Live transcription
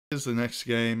Here's the next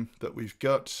game that we've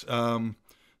got.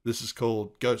 This is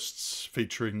called Ghosts,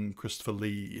 featuring Christopher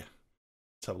Lee.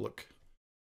 Let's have a look.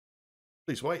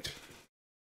 Please wait.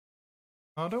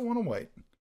 I don't want to wait.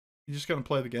 You're just going to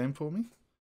play the game for me?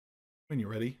 When you're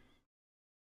ready.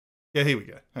 Yeah, here we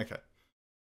go. Okay.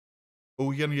 Are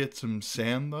we going to get some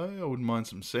sound, though? I wouldn't mind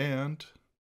some sound.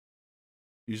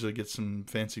 Usually get some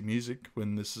fancy music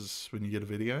when you get a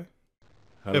video.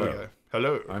 Hello. There we go.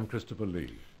 Hello. I'm Christopher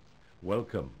Lee.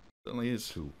 Welcome Certainly is.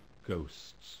 to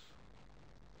Ghosts.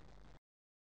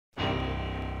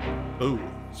 Oh,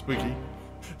 spooky.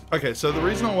 Okay, so the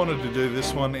reason I wanted to do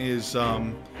this one is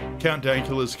Count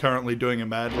Dankula is currently doing a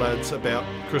Mad Lads about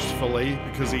Christopher Lee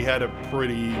because he had a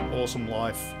pretty awesome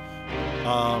life.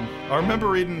 I remember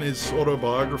reading his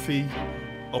autobiography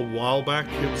a while back.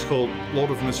 It was called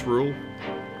Lord of Misrule.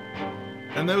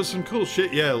 And there was some cool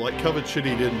shit, yeah, like covered shit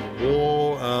he did in the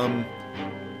war.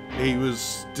 He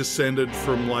was descended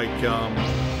from, like,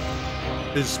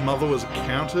 his mother was a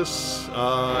countess.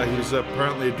 He was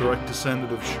apparently a direct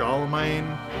descendant of Charlemagne.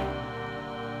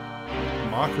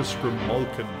 Marcus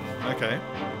Gromolkin. Okay.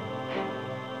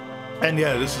 And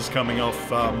yeah, this is coming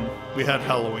off, we had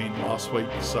Halloween last week,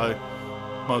 so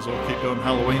might as well keep doing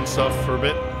Halloween stuff for a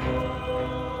bit.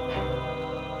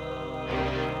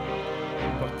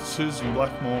 Dr. Susan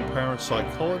Blackmore,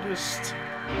 parapsychologist.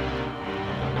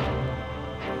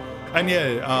 And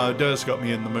yeah, Dur's got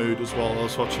me in the mood as well. I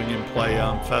was watching him play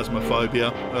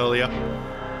Phasmophobia earlier.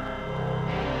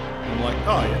 I'm like,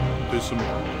 oh yeah, do some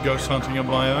ghost hunting of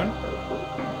my own.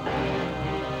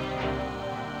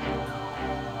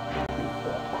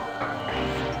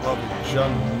 Love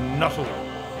John Nuttall.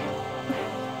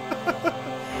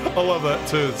 I love that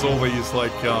too. It's all these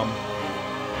like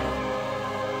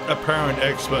apparent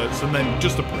experts and then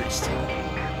just a priest.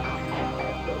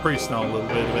 Priests know a little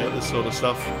bit about this sort of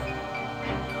stuff.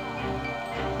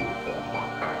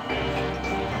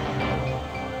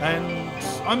 And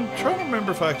I'm trying to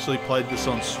remember if I actually played this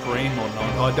on stream or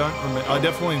not. I don't remember. I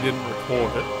definitely didn't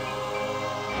record it.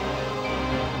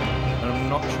 And I'm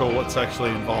not sure what's actually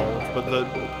involved, but the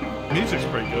music's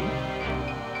pretty good.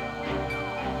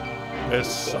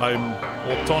 Yes, I'm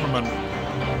autonomous.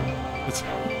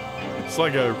 It's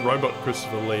like a robot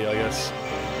Christopher Lee, I guess.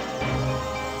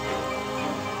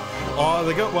 Oh,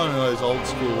 they got one of those old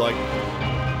school, like,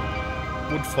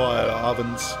 wood-fired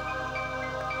ovens.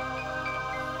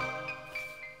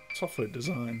 Software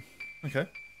design. Okay.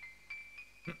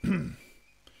 Kind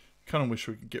of wish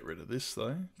we could get rid of this,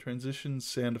 though. Transitions,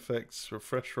 sound effects,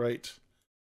 refresh rate.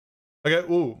 Okay,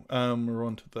 ooh, we're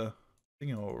on to the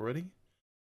thing already.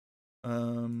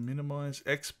 Minimize,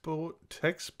 export,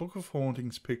 text, Book of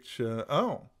Hauntings picture.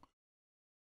 Oh.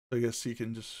 I guess you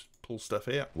can just pull stuff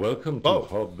out. Welcome to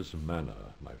Hobbs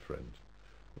Manor, my friend.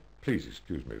 Please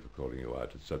excuse me for calling you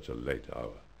out at such a late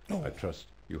hour. Oh. I trust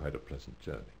you had a pleasant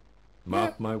journey.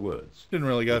 Mark my words. Didn't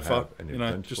really go far. You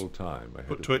know, just time ahead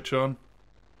put Twitch on.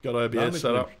 Got OBS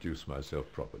set up. Let me introduce myself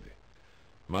properly.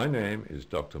 My name is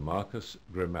Dr. Marcus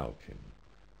Grimalkin,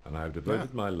 and I have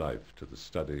devoted my life to the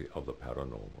study of the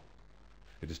paranormal.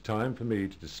 It is time for me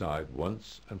to decide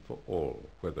once and for all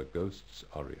whether ghosts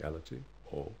are reality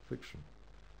or fiction.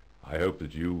 I hope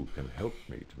that you can help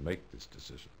me to make this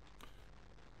decision.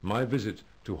 My visit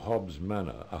to Hobbs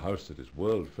Manor, a house that is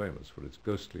world famous for its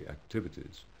ghostly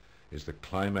activities, is the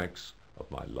climax of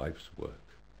my life's work.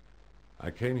 I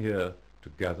came here to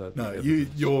gather the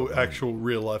evidence your actual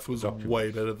real life was way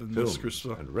better than this,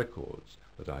 Christopher. And records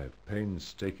that I have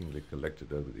painstakingly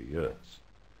collected over the years.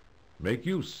 Make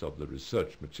use of the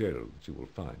research material that you will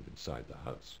find inside the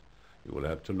house. You will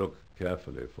have to look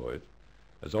carefully for it,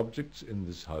 as objects in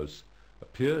this house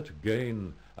appear to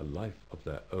gain a life of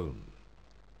their own.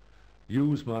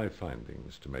 Use my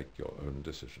findings to make your own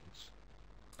decisions.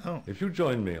 Oh. If you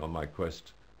join me on my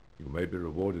quest, you may be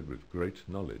rewarded with great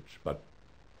knowledge, but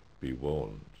be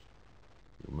warned,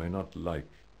 you may not like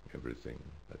everything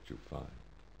that you find.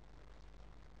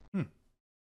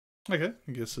 Okay,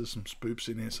 I guess there's some spoops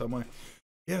in here somewhere.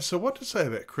 Yeah, so what to say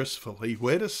about Christopher Lee?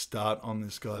 Where to start on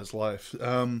this guy's life?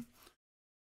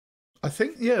 I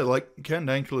think, yeah, like Count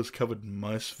Dankula's covered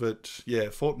most of it. Yeah,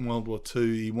 fought in World War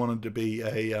II. He wanted to be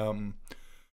a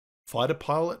fighter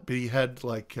pilot, but he had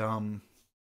like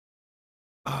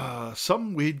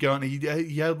some weird going.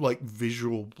 He had like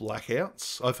visual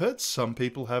blackouts. I've heard some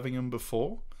people having them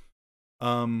before.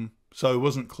 So he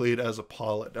wasn't cleared as a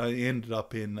pilot. He ended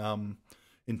up in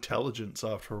intelligence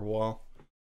after a while.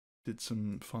 Did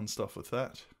some fun stuff with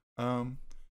that.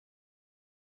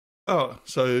 Oh,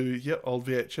 so yeah, old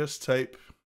VHS tape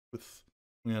with,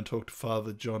 we're going to talk to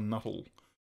Father John Nuttall.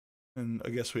 And I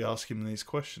guess we ask him these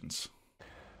questions.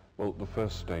 Well, the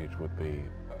first stage would be,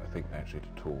 I think, actually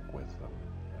to talk with them.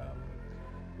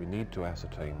 We need to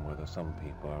ascertain whether some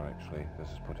people are actually, this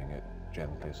is putting it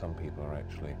gently, some people are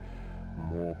actually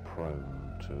more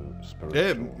prone to spiritual...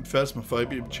 Yeah,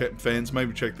 Phasmophobia fans,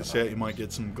 maybe check this out. You might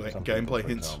get some gameplay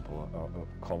hints. Some people, for example,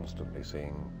 are constantly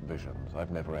seeing visions.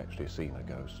 I've never actually seen a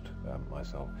ghost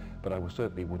myself, but I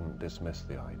certainly wouldn't dismiss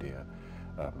the idea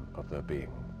of there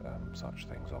being such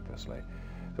things, obviously.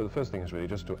 So the first thing is really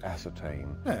just to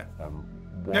ascertain...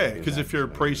 Yeah, because if you're a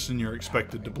priest and you're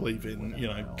expected to believe in, you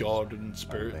know, God and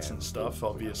spirits and stuff,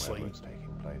 obviously, it's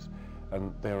taking place.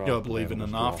 And there you gotta believe in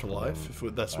an afterlife,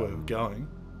 if that's where we're going.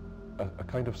 A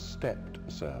kind of stepped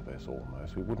service,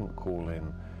 almost. We wouldn't call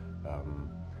in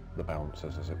the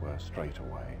bouncers, as it were, straight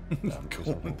away.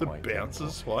 Call in the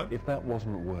bouncers, what? If that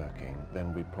wasn't working,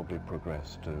 then we'd probably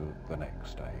progress to the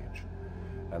next stage.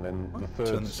 And then the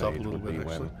third stage would be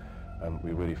when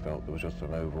we really felt there was just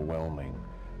an overwhelming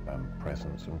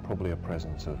presence, and probably a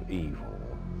presence of evil,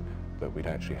 that we'd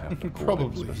actually have to call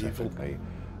in specifically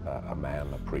a man,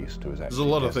 a priest, who is actually... There's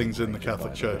a lot of things in the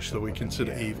Catholic Church that we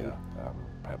consider evil.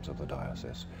 Perhaps of the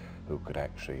diocese, who could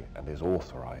actually, and is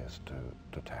authorized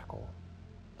to tackle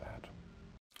that.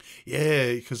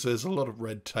 Yeah, because there's a lot of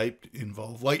red tape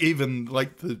involved. Like, even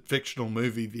like the fictional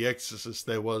movie The Exorcist,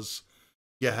 there was...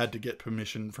 You had to get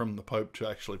permission from the Pope to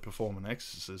actually perform an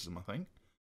exorcism, I think.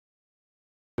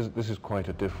 This is quite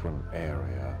a different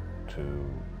area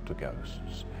to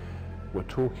ghosts. We're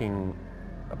talking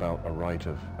about a rite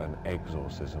of an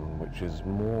exorcism, which is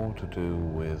more to do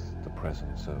with the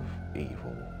presence of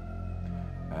evil.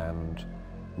 And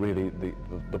really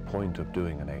the point of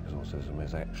doing an exorcism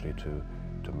is actually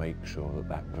to make sure that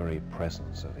that very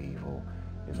presence of evil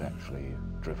is actually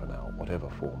driven out, whatever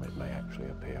form it may actually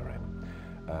appear in.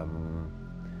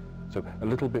 So a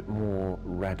little bit more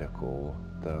radical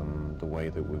than the way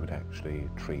that we would actually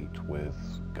treat with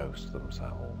ghosts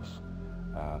themselves.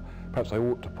 Perhaps I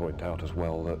ought to point out as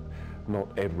well that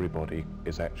not everybody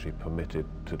is actually permitted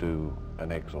to do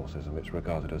an exorcism. It's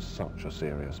regarded as such a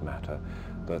serious matter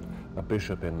that a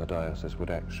bishop in the diocese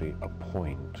would actually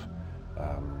appoint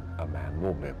a man,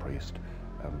 normally a priest,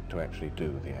 to actually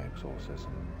do the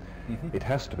exorcism. It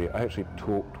has to be, I actually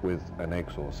talked with an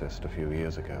exorcist a few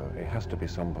years ago, it has to be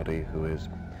somebody who is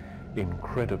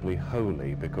incredibly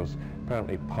holy, because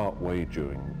apparently part way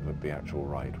during the actual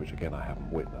rite, which again I haven't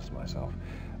witnessed myself,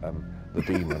 the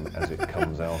demon as it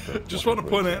comes out of... Just want to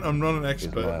point out, I'm not an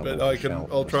expert, but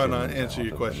I'll try and answer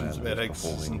your questions about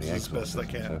exorcisms as best I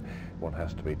can. So one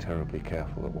has to be terribly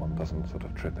careful that one doesn't sort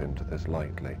of trip into this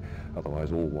lightly,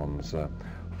 otherwise all one's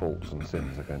faults and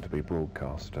sins are going to be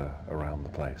broadcast around the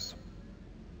place.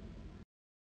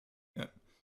 Yeah,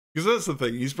 because that's the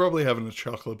thing, he's probably having a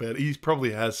chuckle about it. He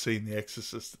probably has seen The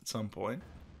Exorcist at some point.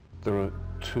 There are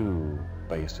two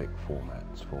basic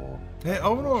formats for... Yeah, I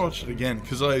want to watch it again,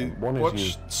 because I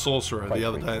watched Sorcerer the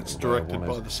other day. It's directed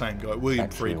by the same guy, William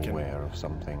Friedkin. Aware of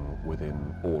something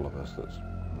within all of us that's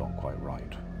not quite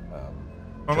right.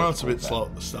 I know it's a bit slow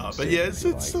at the start, but yeah,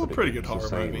 it's still a pretty good horror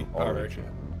movie, I reckon.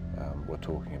 We're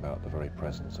talking about the very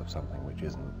presence of something which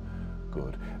isn't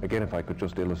good. Again, if I could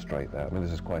just illustrate that, I mean,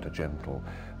 this is quite a gentle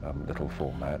little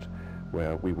format,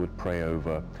 where we would pray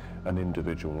over an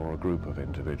individual or a group of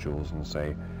individuals and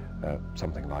say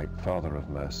something like, Father of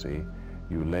mercy,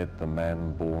 you led the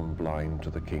man born blind to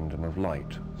the kingdom of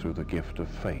light through the gift of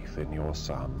faith in your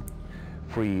Son.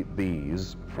 Free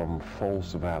these from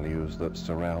false values that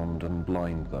surround and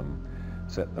blind them.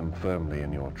 Set them firmly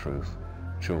in your truth,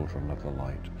 children of the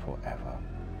light forever.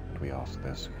 And we ask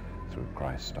this through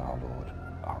Christ our Lord.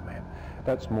 Amen.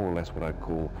 That's more or less what I'd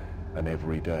call an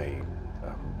everyday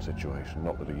situation.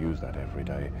 Not that I use that every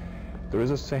day. There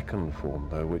is a second form,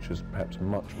 though, which is perhaps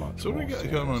much So what we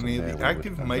got going on here? The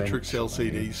active matrix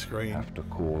LCD screen,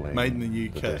 made in the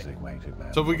UK.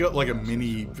 So have we got like a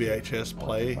mini VHS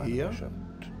player here?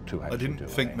 I didn't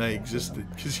think they existed,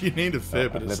 because you need a fair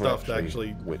bit of stuff to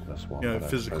actually, you know,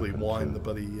 physically wind the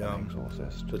bloody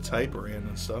the tape around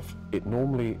and stuff. It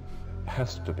normally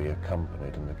has to be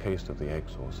accompanied, in the case of the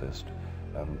Exorcist,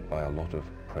 by a lot of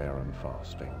prayer and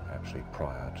fasting, actually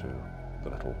prior to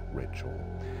the little ritual.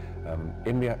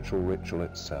 In the actual ritual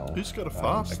itself, who's got to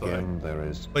fast again, there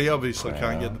is... Well, you obviously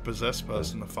can't get the possessed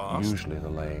person to fast. Usually the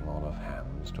laying on of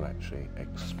hands to actually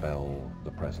expel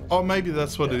the presence. Oh, maybe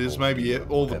that's what it is. Maybe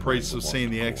all the priests have seen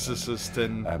The Exorcist,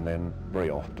 and then very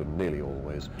often, nearly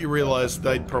always, you realise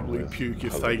they'd probably puke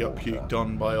if they got puked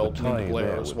on by old Linda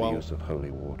Blair as well. The use of holy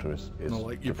water is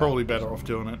like, you're probably better off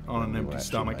doing it on an empty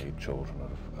stomach. Children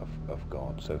of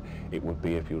God. So it would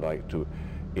be, if you like, to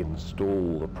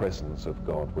install the presence of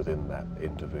God within that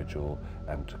individual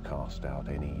and to cast out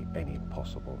any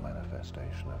possible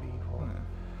manifestation of evil.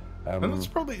 And that's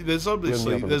probably, there's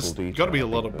obviously, there's got to be a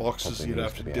lot of boxes you'd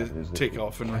have to tick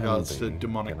off in regards to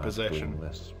demonic possession.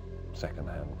 This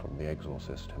secondhand from the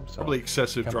exorcist himself. Probably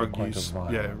excessive drug use,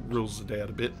 yeah, rules it out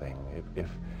a bit. If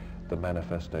the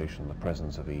manifestation, the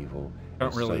presence of evil,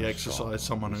 don't really so exercise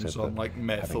strong, someone who's on like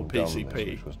meth or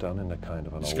PCP. Which was done in a kind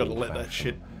of an just got to let that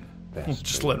shit,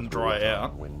 just let them dry vestry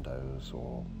out. Windows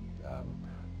or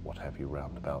what have you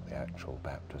round about the actual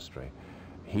baptistry.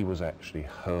 He was actually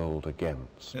hurled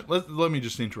against. Yeah, let me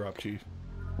just interrupt you.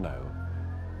 No.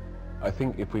 I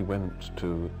think if we went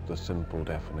to the simple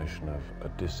definition of a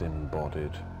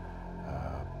disembodied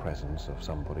presence of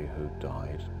somebody who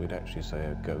died, we'd actually say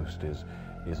a ghost is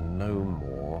no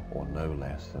more or no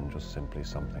less than just simply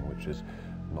something which is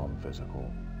non-physical,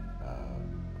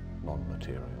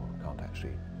 non-material, can't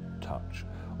actually touch.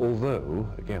 Although,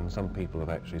 again, some people have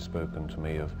actually spoken to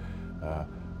me of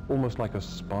almost like a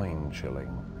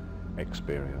spine-chilling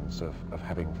experience of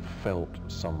having felt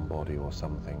somebody or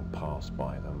something pass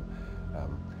by them.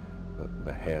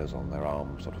 The hairs on their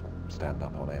arms sort of stand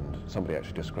up on end. Somebody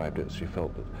actually described it as she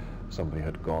felt that somebody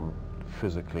had gone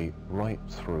physically right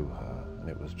through her, and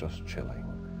it was just chilling.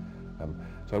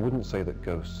 So I wouldn't say that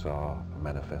ghosts are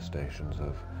manifestations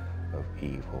of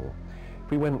evil.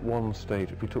 If we went one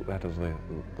stage, if we took that as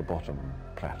the bottom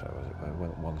plateau, as it were,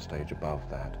 went one stage above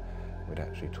that, we'd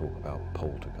actually talk about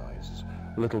poltergeists.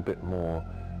 A little bit more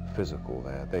physical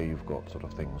there. There you've got sort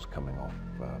of things coming off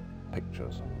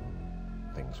pictures and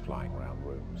things flying around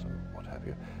rooms and what have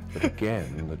you. But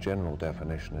again, the general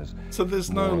definition is so there's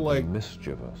no like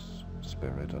mischievous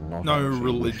spirit and not no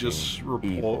religious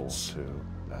reports to,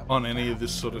 on any of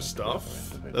this sort of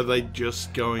stuff. Are they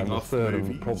just going and off the third movies?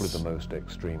 And probably the most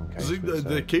extreme case.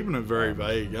 They're keeping it very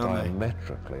vague, aren't they?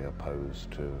 Diametrically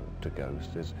opposed to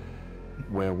ghosts is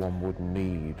where one would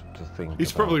need to think.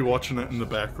 He's probably watching it in the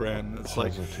background. It's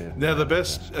like, now the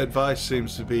best advice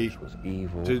seems to be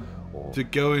to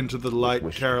go into the light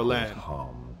Caroline.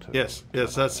 Yes,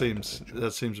 that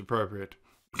seems appropriate.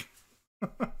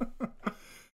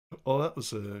 Well, that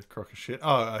was a crock of shit.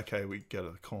 Oh, okay, we go to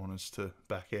the corners to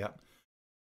back out.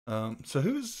 So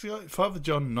who is Father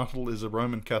John Nuttall? Is a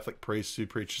Roman Catholic priest who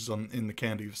preaches in the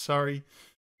county of Surrey.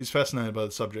 He's fascinated by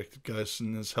the subject of ghosts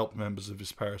and has helped members of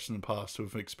his parish in the past who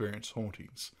have experienced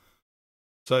hauntings.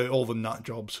 So all the nut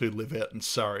jobs who live out in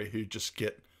Surrey who just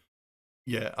get,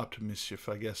 up to mischief,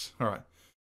 I guess. All right.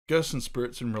 Ghosts and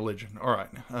spirits in religion. All right.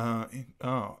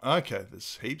 Okay.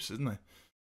 There's heaps, isn't there?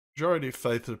 Majority of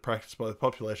faiths are practiced by the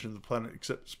population of the planet,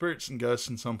 except spirits and ghosts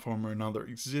in some form or another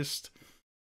exist.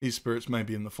 These spirits may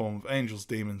be in the form of angels,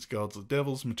 demons, gods, or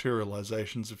devils,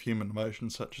 materializations of human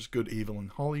emotions such as good, evil,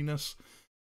 and holiness.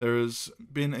 There has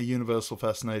been a universal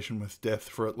fascination with death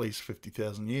for at least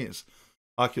 50,000 years.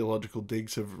 Archaeological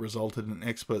digs have resulted in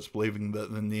experts believing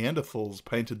that the Neanderthals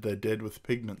painted their dead with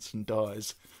pigments and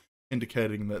dyes,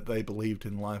 indicating that they believed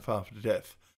in life after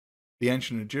death. The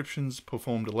ancient Egyptians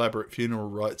performed elaborate funeral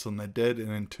rites on their dead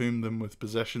and entombed them with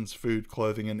possessions, food,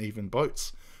 clothing, and even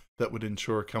boats that would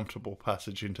ensure a comfortable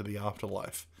passage into the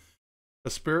afterlife.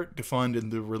 A spirit defined in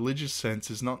the religious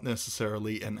sense is not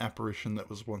necessarily an apparition that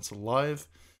was once alive,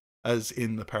 as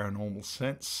in the paranormal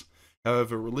sense.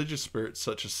 However, religious spirits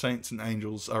such as saints and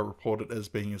angels are reported as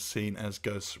being seen as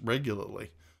ghosts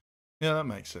regularly. Yeah, that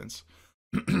makes sense.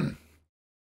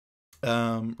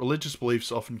 Religious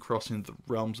beliefs often cross into the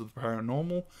realms of the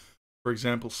paranormal. For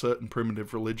example, certain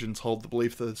primitive religions hold the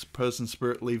belief that a person's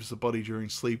spirit leaves the body during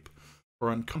sleep or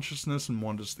unconsciousness and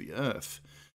wanders the earth.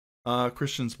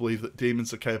 Christians believe that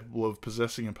demons are capable of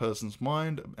possessing a person's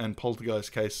mind, and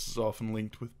poltergeist cases are often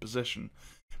linked with possession.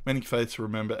 Many faiths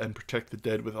remember and protect the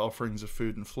dead with offerings of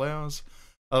food and flowers.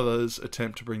 Others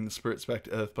attempt to bring the spirits back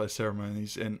to earth by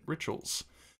ceremonies and rituals.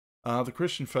 The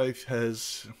Christian faith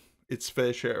has its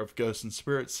fair share of ghosts and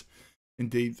spirits.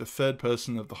 Indeed, the third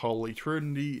person of the Holy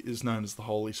Trinity is known as the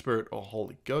Holy Spirit or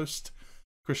Holy Ghost.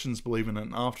 Christians believe in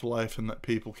an afterlife and that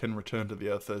people can return to the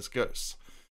earth as ghosts.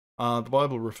 The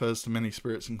Bible refers to many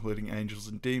spirits, including angels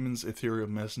and demons, ethereal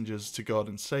messengers to God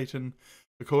and Satan.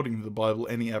 According to the Bible,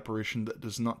 any apparition that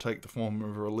does not take the form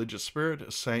of a religious spirit,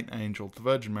 a saint, angel, the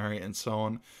Virgin Mary, and so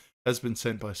on, has been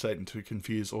sent by Satan to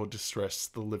confuse or distress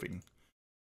the living.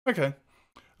 Okay.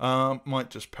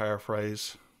 Might just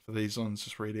paraphrase for these ones,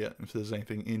 just read out if there's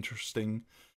anything interesting.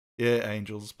 Yeah,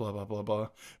 angels, blah, blah, blah, blah.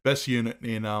 Best unit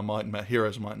in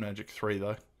Heroes of Might and Magic 3,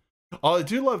 though. Oh, I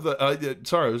do love that.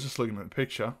 Sorry, I was just looking at the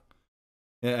picture.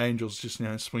 Yeah, angels just,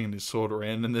 swinging his sword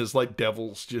around, and there's, like,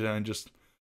 devils, just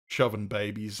shoving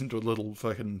babies into a little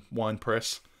fucking wine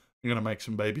press. I'm gonna make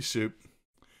some baby soup.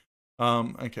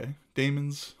 Okay.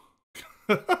 Demons.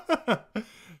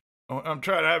 I'm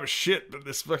trying to have a shit, but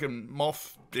this fucking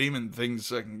moth demon thing's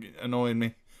fucking annoying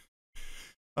me.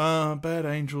 Bad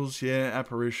angels, yeah,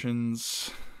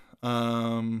 apparitions.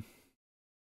 Okay.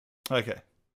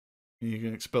 You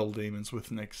can expel demons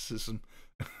with an exorcism.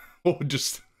 Or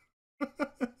just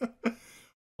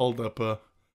hold up a...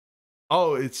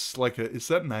 Oh, it's like a... Is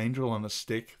that an angel on a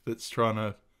stick that's trying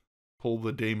to pull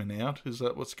the demon out? Is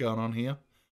that what's going on here?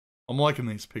 I'm liking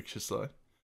these pictures, though.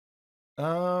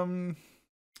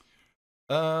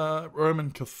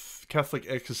 Roman Catholic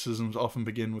exorcisms often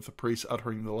begin with the priest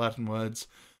uttering the Latin words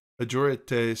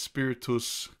Adjurate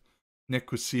Spiritus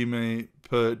Nequissime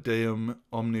per Deum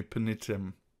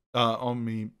Omnipotentem,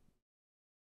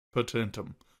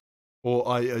 or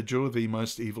I adjure thee,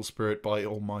 most evil spirit, by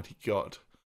Almighty God.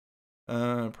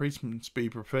 Priest must be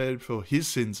prepared for his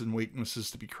sins and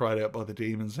weaknesses to be cried out by the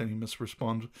demons, and he must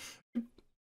respond.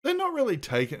 They're not really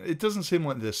taking... It doesn't seem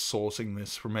like they're sourcing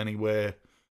this from anywhere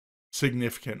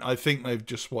significant. I think they've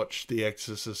just watched The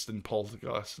Exorcist and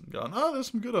Poltergeist and gone, oh,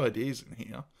 there's some good ideas in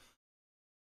here.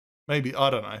 Maybe, I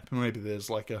don't know, maybe there's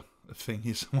like a thing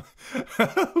here somewhere.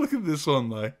 Look at this one,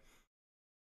 though.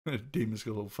 The demon's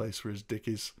got a little face where his dick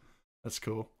is. That's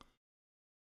cool.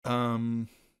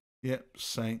 Yep,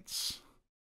 Saints.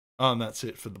 Oh, and that's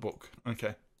it for the book.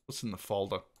 Okay, what's in the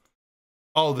folder?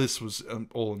 Oh, this was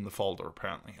all in the folder,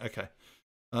 apparently. Okay.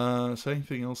 So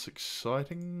anything else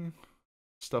exciting?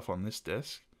 Stuff on this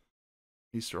desk.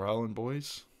 Easter Island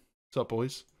boys. What's up,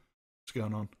 boys? What's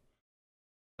going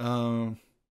on?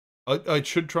 I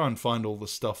should try and find all the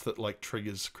stuff that like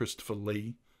triggers Christopher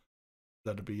Lee.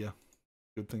 That'd be a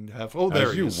good thing to have. Oh,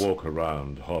 there he is. As you walk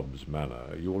around Hobbs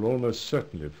Manor, you will almost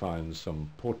certainly find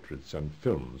some portraits and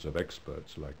films of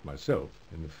experts like myself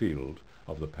in the field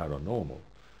of the paranormal.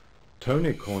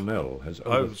 Tony Cornell has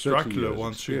over 30 years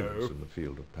experience in the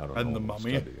field of paranormal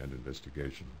study and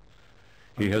investigation.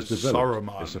 He has developed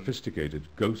a sophisticated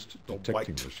ghost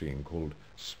detecting machine called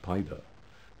Spider,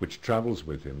 which travels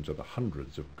with him to the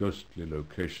hundreds of ghostly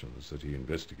locations that he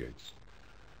investigates.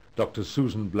 Dr.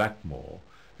 Susan Blackmore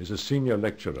is a senior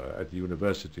lecturer at the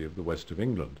University of the West of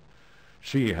England.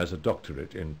 She has a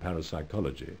doctorate in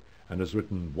parapsychology and has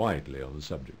written widely on the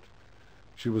subject.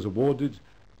 She was awarded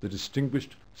the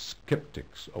Distinguished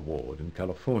Skeptics Award in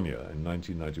California in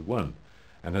 1991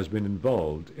 and has been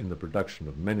involved in the production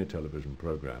of many television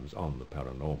programs on the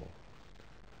paranormal.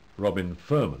 Robin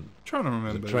Furman, trying to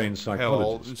remember, is a trained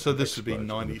psychologist. So this would be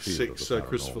 96, so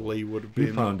Christopher Lee would have been...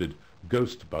 He founded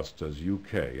Ghostbusters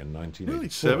UK in 1984. Nearly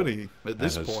 70 at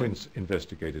this point. And has since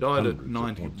investigated died hundreds at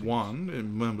 91,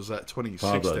 and when was that,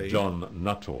 2016? Father John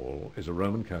Nuttall is a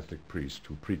Roman Catholic priest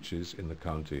who preaches in the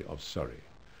county of Surrey.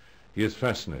 He is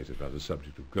fascinated by the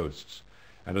subject of ghosts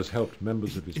and has helped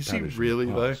members of his parish. Is he really,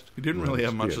 in the though? past He didn't really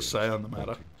have much to say on the hauntings.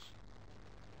 matter.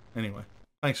 Anyway,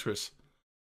 thanks, Chris.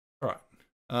 All right.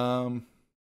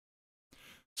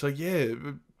 So yeah,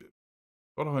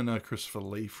 what do I know Christopher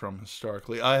Lee from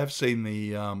historically? I have seen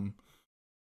the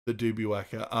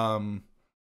Dubuacker.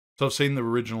 So I've seen the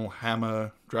original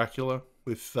Hammer Dracula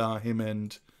with him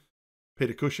and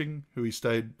Peter Cushing, who he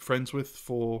stayed friends with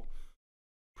for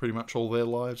pretty much all their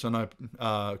lives. I know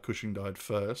Cushing died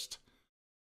first.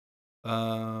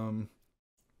 So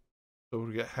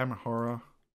we get Hammer Horror.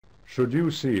 Should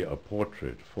you see a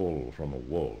portrait fall from a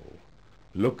wall,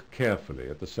 look carefully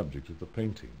at the subject of the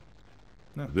painting.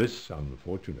 No. This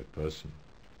unfortunate person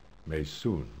may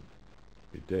soon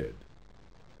be dead.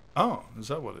 Oh, is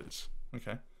that what it is?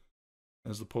 Okay.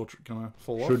 Is the portrait gonna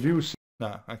fall off? Should you see...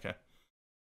 No, okay.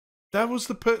 That was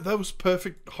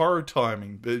perfect horror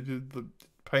timing. The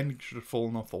painting should have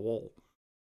fallen off the wall.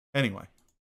 Anyway,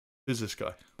 who's this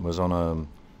guy? It was on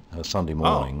a Sunday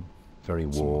morning, very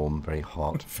warm, very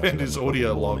hot. Found his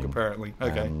audio log, apparently.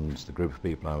 Okay. And the group of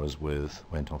people I was with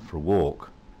went off for a walk,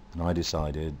 and I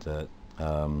decided that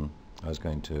I was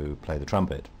going to play the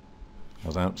trumpet. I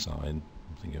was outside,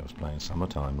 I think I was playing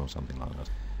Summertime or something like that,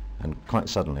 and quite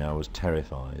suddenly I was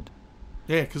terrified.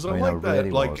 Yeah, because I mean, like that.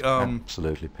 Really like,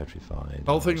 absolutely petrified.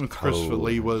 The whole thing with Christopher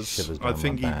Lee was, I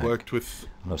think he worked with...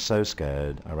 I was so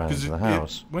scared, I ran into the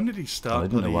house. When did he start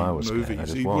the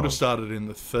movies? He would have started in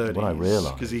the 30s. What I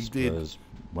realised because he did, was,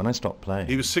 when I stopped playing...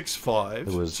 He was 6'5",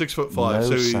 there was 6'5", no so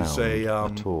he was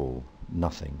sound at all,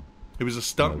 nothing. He was a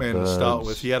stuntman to start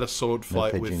with. He had a sword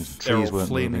fight with Errol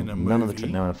Flynn in a movie. None of the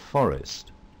now in a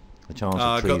forest. The chance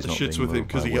of trees got the not shits being with him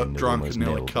because he got drunk and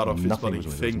nearly cut off his bloody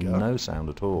finger. No sound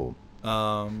at all.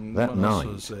 That night,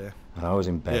 was there? I was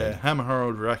in bed. Yeah, Hammer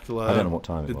Horror Dracula. I don't know what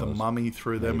time it was. Did the Mummy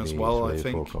through them as Maybe well, 3 I or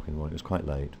think. 4 o'clock in the morning. It was quite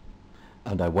late.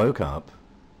 And I woke up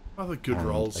Other good And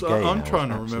roles. again, I'm I was trying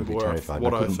to remember absolutely terrified.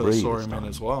 what I couldn't first breathe saw this him in time.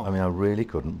 as well. I mean, I really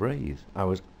couldn't breathe. I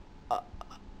was,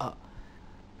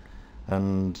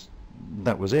 and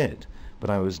that was it. But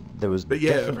there was But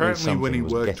yeah, definitely apparently something when he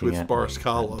was worked getting with at Boris me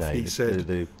Karloff, that day. he said,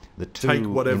 the take two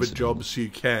whatever incidents jobs you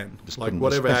can, just like couldn't-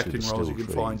 whatever especially acting the roles you still can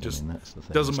trees. find. Just I mean, that's the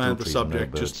thing. doesn't The matter still the trees and no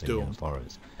subject, birds just singing do in them. the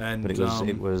forest. And But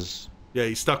it was yeah,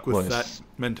 he stuck with well, that well,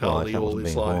 mentality if that all wasn't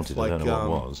his being life. haunted, Like, I don't know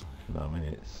what was. I mean,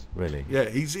 it's really yeah,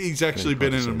 he's actually really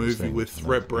been in quite a a movie serious thing, with and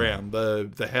Red that's-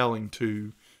 Brown, the Howling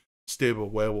to Stab a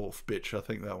Werewolf bitch. I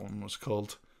think that one was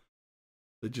called.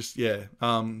 They just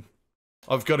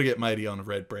I've got to get matey on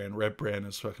Red Brown. Red Brown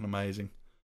is fucking amazing.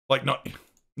 Like, not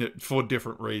for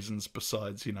different reasons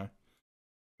besides,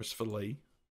 Christopher Lee.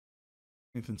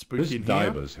 Anything spooky This in here?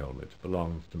 diver's helmet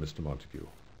belonged to Mr. Montague.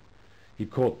 He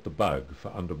caught the bug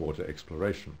for underwater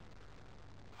exploration.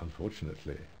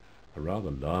 Unfortunately, a rather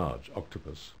large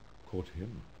octopus caught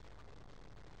him.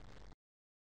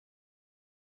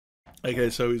 Okay,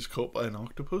 so he's caught by an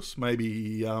octopus.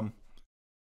 Maybe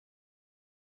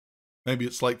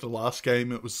it's like the last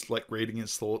game. It was like reading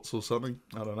his thoughts or something.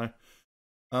 I don't know.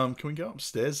 Can we go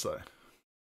upstairs though?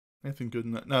 Anything good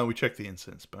in that? No, we checked the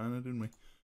incense burner, didn't we?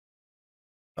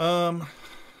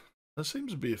 There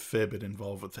seems to be a fair bit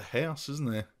involved with the house, isn't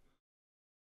there?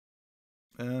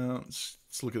 Let's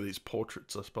look at these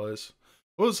portraits, I suppose.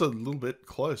 Well, it's a little bit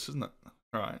close, isn't it?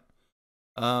 All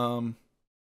right.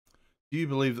 Do you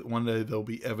believe that one day there'll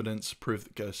be evidence to prove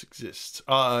that ghosts exist?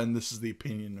 And this is the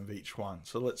opinion of each one.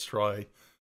 So let's try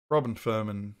Robin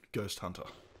Furman, Ghost Hunter.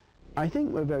 I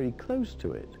think we're very close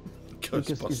to it. Because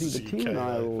you see, the team and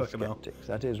I are all fucking hell. skeptics.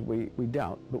 That is, we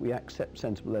doubt, but we accept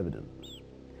sensible evidence.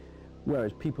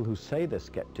 Whereas people who say they're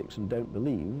skeptics and don't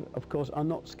believe, of course, are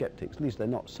not skeptics. At least they're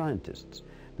not scientists.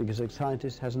 Because a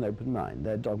scientist has an open mind.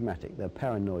 They're dogmatic. They're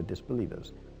paranoid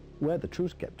disbelievers. We're the true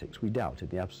skeptics. We doubt in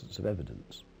the absence of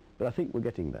evidence. But I think we're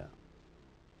getting there.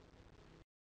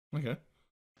 Okay.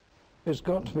 It's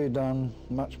got to be done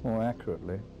much more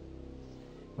accurately,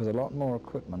 with a lot more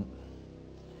equipment,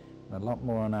 a lot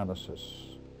more analysis,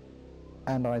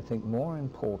 and I think more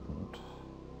important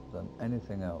than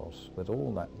anything else, with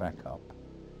all that backup,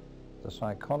 the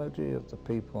psychology of the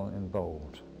people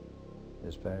involved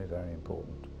is very, very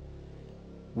important.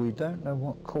 We don't know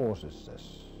what causes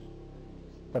this,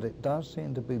 but it does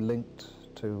seem to be linked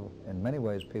to, in many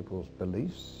ways, people's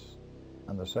beliefs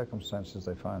and the circumstances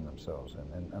they find themselves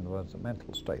in. In other words, the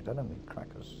mental state. I don't mean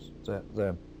crackers.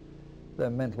 Their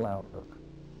mental outlook.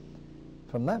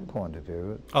 From that point of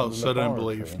view, Oh, so don't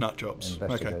laboratory believe nut jobs. Okay.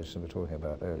 investigation we were talking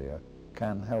about earlier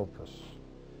can help us.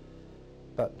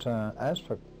 But as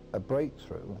for a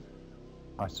breakthrough,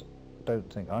 I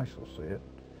don't think I shall see it,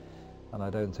 and I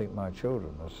don't think my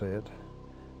children will see it,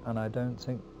 and I don't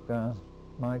think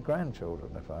my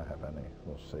grandchildren, if I have any,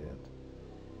 will see it.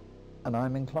 And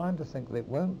I'm inclined to think that it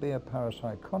won't be a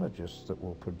parapsychologist that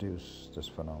will produce this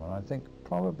phenomenon. I think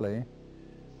probably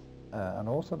an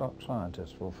orthodox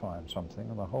scientist will find something,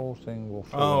 and the whole thing will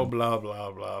fall. Oh, blah,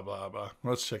 blah, blah, blah, blah.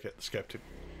 Let's check it. The skeptic.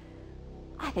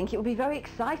 I think it would be very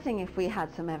exciting if we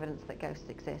had some evidence that ghosts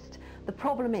exist. The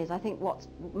problem is, I think what's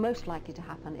most likely to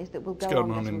happen is that we'll go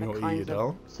going on on getting in the your ear, kinds Del?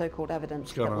 of so-called evidence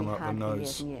What's going that on we've up the had for nose?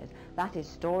 years and years. That is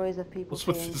stories of people What's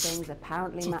with seeing this- things,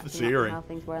 apparently what's with this matching up to earring? how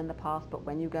things were in the past, but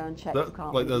when you go and check, That, you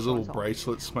can't like really those see little what's on.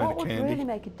 bracelets made What of would candy. really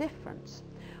make a difference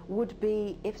would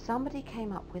be if somebody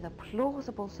came up with a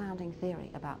plausible sounding theory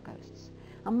about ghosts.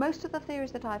 And most of the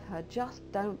theories that I've heard just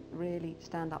don't really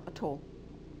stand up at all.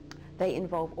 They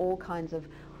involve all kinds of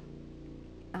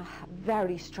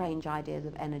very strange ideas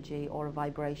of energy or of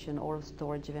vibration or of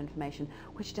storage of information,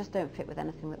 which just don't fit with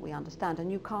anything that we understand,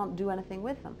 and you can't do anything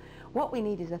with them. What we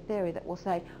need is a theory that will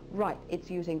say, right, it's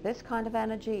using this kind of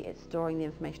energy, it's storing the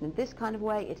information in this kind of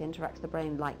way, it interacts the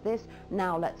brain like this,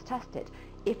 now let's test it.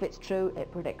 If it's true,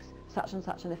 it predicts such and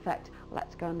such an effect,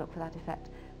 let's go and look for that effect.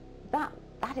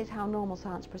 That is how normal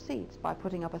science proceeds, by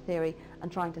putting up a theory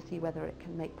and trying to see whether it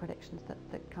can make predictions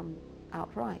that come out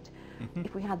right. Mm-hmm.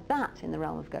 If we had that in the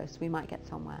realm of ghosts, we might get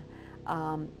somewhere.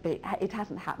 But it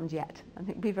hasn't happened yet. I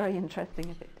think it'd be very interesting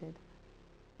if it did.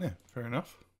 Yeah, fair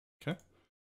enough. Okay.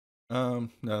 Now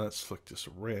let's flick this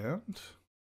around.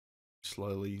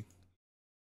 Slowly.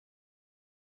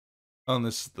 Oh, and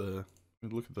this is the...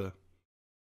 Look at the...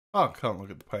 Oh, I can't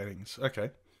look at the paintings. Okay.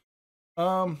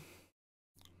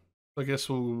 I guess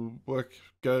we'll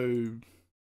go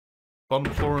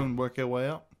bottom floor and work our way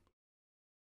up.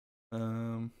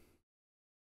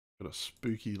 Got a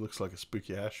spooky, looks like a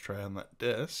spooky ashtray on that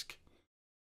desk.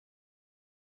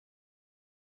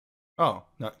 Oh,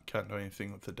 no, can't do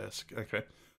anything with the desk. Okay.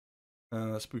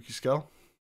 Spooky skull.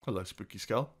 Hello, spooky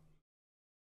skull.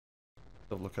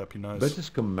 Don't look up your nose.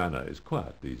 Bettiscombe Manor is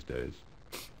quiet these days,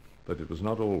 but it was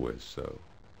not always so.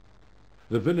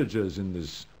 The villagers in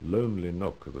this lonely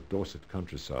nook of the Dorset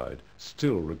countryside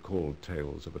still recall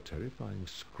tales of a terrifying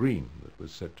scream that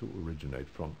was said to originate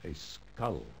from a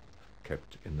skull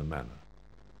kept in the manor.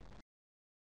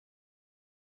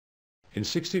 In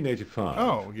 1685,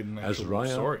 Oh, we get an actual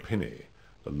Azariah story. Pinney,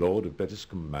 the lord of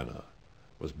Bettiscombe Manor,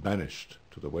 was banished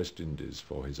to the West Indies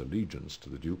for his allegiance to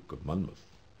the Duke of Monmouth.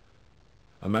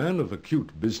 A man of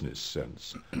acute business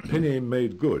sense, Pinney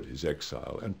made good his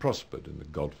exile and prospered in the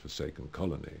God-forsaken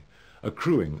colony,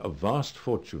 accruing a vast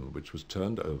fortune which was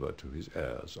turned over to his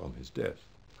heirs on his death.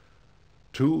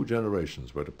 2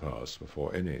 generations were to pass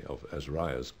before any of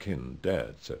Azariah's kin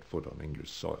dared set foot on English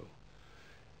soil.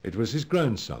 It was his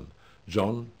grandson,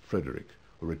 John Frederick,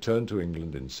 who returned to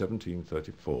England in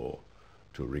 1734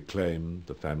 to reclaim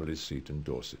the family seat in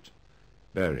Dorset,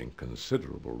 bearing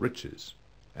considerable riches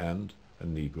and a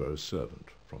Negro servant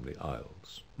from the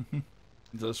Isles.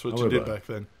 That's what However, you did back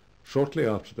then. Shortly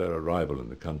after their arrival in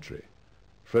the country,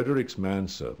 Frederick's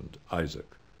manservant, Isaac,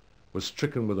 was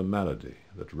stricken with a malady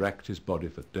that racked his body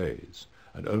for days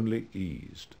and only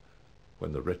eased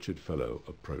when the wretched fellow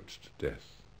approached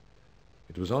death.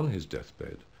 It was on his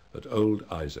deathbed that old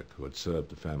Isaac, who had served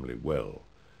the family well,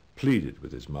 pleaded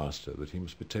with his master that he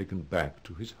must be taken back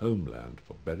to his homeland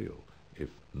for burial. If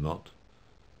not,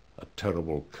 a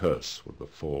terrible curse would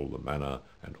befall the manor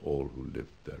and all who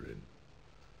lived therein.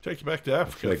 Take you back to A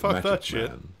Africa. Fuck that phlegmatic shit.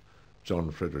 man,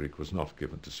 John Frederick was not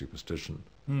given to superstition,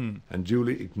 and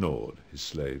duly ignored his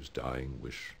slave's dying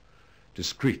wish,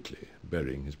 discreetly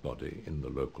burying his body in the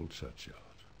local churchyard.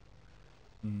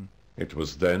 It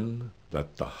was then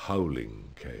that the howling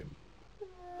came.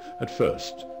 At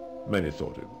first, many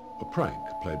thought it a prank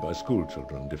played by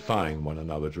schoolchildren, defying one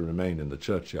another to remain in the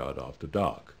churchyard after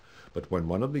dark. But when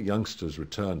one of the youngsters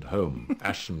returned home,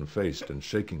 ashen-faced and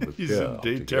shaking with He's fear after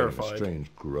indeed hearing terrified. a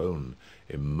strange groan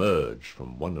emerge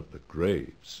from one of the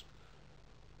graves,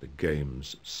 the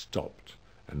games stopped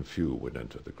and few would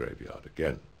enter the graveyard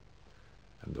again.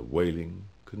 And the wailing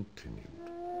continued,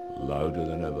 louder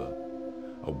than ever,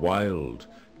 a wild,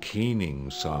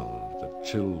 keening sound that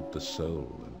chilled the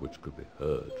soul and which could be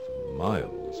heard for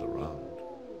miles around.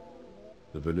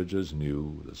 The villagers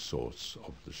knew the source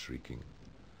of the shrieking.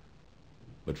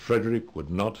 But Frederick would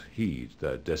not heed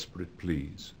their desperate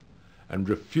pleas, and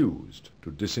refused to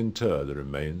disinter the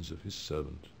remains of his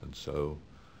servant, and so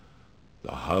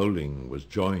the howling was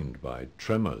joined by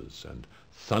tremors and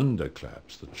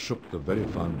thunderclaps that shook the very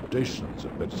foundations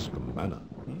of Bettiscombe Manor.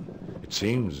 It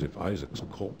seemed as if Isaac's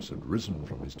corpse had risen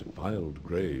from his defiled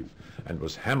grave and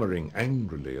was hammering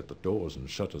angrily at the doors and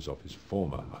shutters of his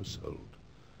former household.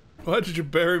 Why did you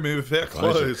bury me without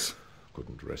clothes? Isaac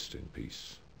couldn't rest in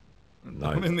peace.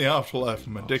 I'm in the afterlife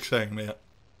and my dick's hanging out.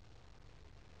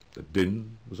 The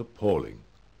din was appalling,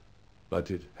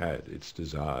 but it had its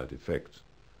desired effect,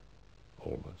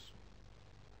 almost.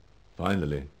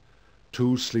 Finally,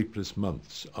 2 sleepless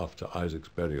months after Isaac's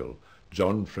burial,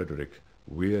 John Frederick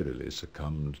wearily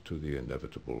succumbed to the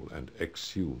inevitable and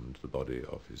exhumed the body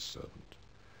of his servant.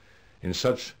 In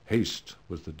such haste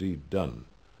was the deed done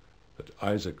that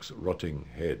Isaac's rotting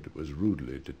head was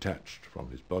rudely detached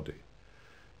from his body.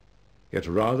 Yet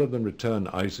rather than return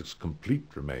Isaac's complete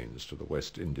remains to the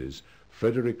West Indies,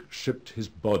 Frederick shipped his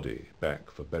body back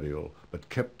for burial, but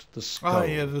kept the skull Oh,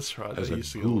 yeah, that's right. as They a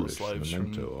used to get all the ghoulish slaves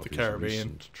memento from of the his Caribbean.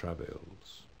 recent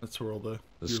travails. That's where all the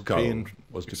skull European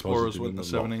was explorers deposited went in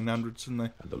the in the loft, 1700s, didn't they?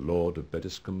 And the lord of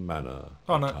Bettiscombe Manor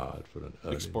Oh, no. retired for an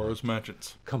early Explorers, night,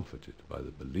 merchants. comforted by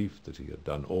the belief that he had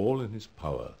done all in his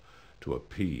power to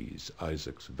appease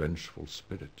Isaac's vengeful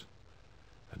spirit,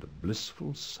 and a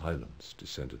blissful silence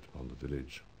descended upon the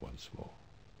village once more.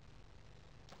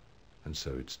 And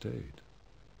so it stayed,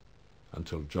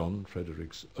 until John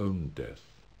Frederick's own death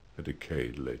a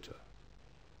decade later.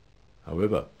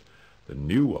 However, the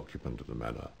new occupant of the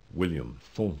manor, William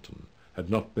Thornton, had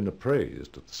not been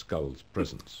appraised of the skull's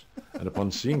presence, and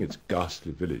upon seeing its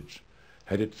ghastly village,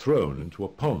 had it thrown into a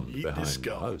pond Eat this behind the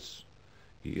skull. house.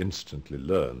 He instantly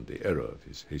learned the error of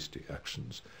his hasty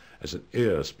actions, as an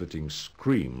ear-splitting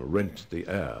scream rent the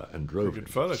air and drove him good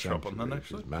to the Photoshop on that, sanctuary of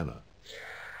actually. his manor.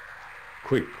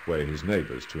 Quick were his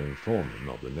neighbours to inform him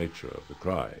of the nature of the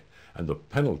cry, and the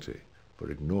penalty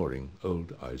for ignoring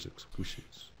old Isaac's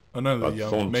wishes. I know the But young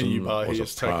Thornton menu bar was here a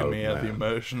is taking me proud out of the man,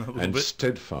 immersion a little and bit.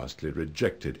 steadfastly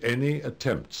rejected any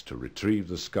attempts to retrieve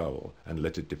the skull and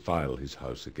let it defile his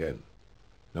house again.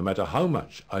 No matter how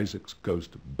much Isaac's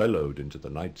ghost bellowed into the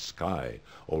night sky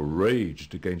or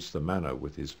raged against the manor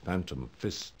with his phantom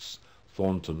fists,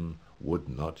 Thornton would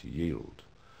not yield.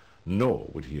 Nor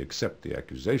would he accept the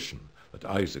accusation that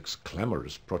Isaac's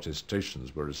clamorous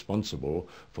protestations were responsible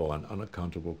for an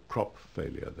unaccountable crop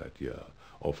failure that year,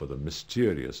 or for the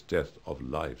mysterious death of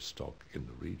livestock in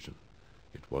the region.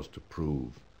 It was to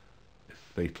prove a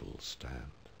fatal stand.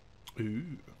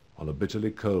 Ooh. On a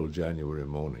bitterly cold January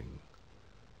morning,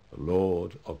 the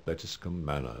Lord of Bettiscombe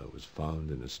Manor was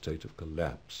found in a state of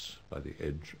collapse by the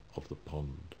edge of the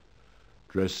pond,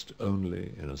 dressed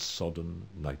only in a sodden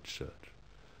nightshirt.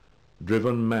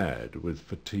 Driven mad with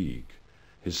fatigue,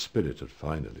 his spirit had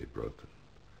finally broken,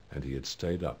 and he had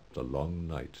stayed up the long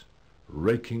night,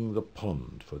 raking the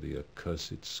pond for the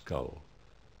accursed skull,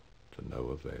 to no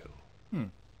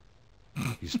avail.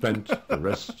 He spent the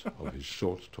rest of his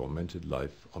short, tormented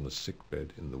life on a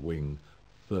sickbed in the wing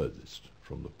furthest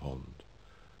from the pond,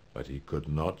 but he could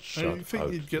not shut out. You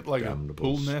think you'd get like a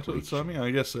pool net or something?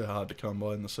 I guess they're hard to come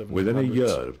by in the 1700s. Within a year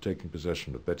of taking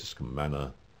possession of Bettiscombe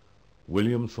Manor,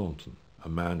 William Thornton, a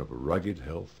man of rugged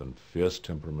health and fierce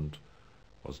temperament,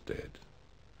 was dead,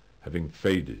 having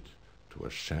faded to a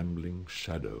shambling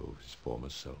shadow of his former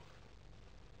self.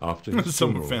 After his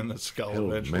Someone funeral, found that skull held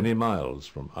eventually. many miles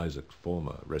from Isaac's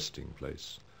former resting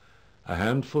place, a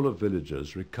handful of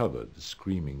villagers recovered the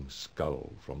screaming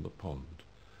skull from the pond,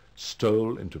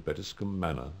 stole into Bettiscombe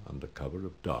Manor under cover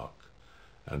of dark,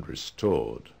 and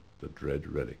restored the dread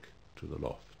relic to the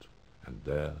loft, and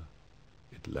there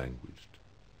it languished,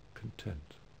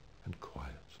 content and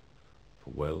quiet,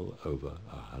 for well over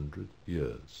 100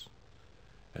 years,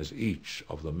 as each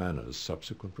of the manor's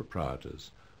subsequent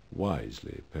proprietors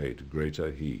wisely paid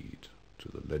greater heed to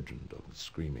the legend of the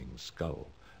screaming skull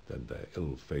than their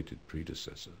ill-fated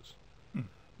predecessors.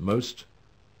 Most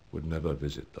would never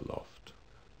visit the loft,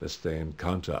 lest they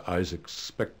encounter Isaac's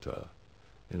spectre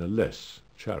in a less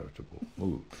charitable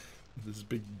mood. This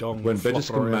big dong When flopping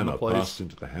Bettiscombe around the Manor place. passed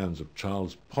into the hands of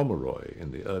Charles Pomeroy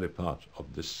in the early part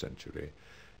of this century,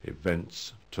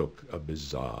 events took a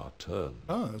bizarre turn.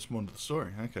 Oh, that's more to the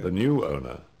story. Okay. The new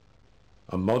owner,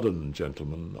 a modern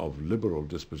gentleman of liberal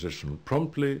disposition,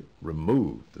 promptly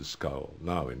removed the skull,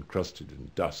 now encrusted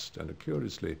in dust and a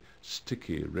curiously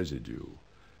sticky residue,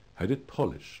 had it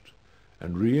polished,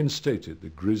 and reinstated the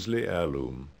grisly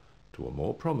heirloom to a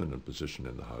more prominent position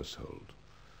in the household.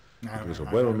 It was a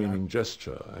well-meaning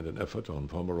gesture and an effort on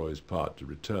Pomeroy's part to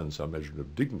return some measure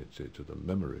of dignity to the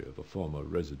memory of a former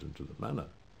resident of the manor.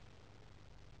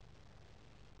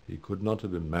 He could not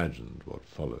have imagined what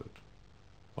followed.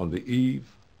 On the eve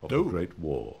of the Great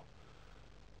War,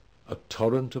 a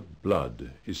torrent of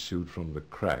blood issued from the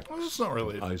cracks Well, that's not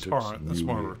really of a Isaac's torrent, that's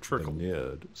more of a newly trickle.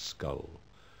 veneered skull,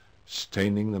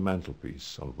 staining the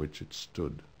mantelpiece on which it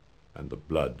stood, and the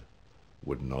blood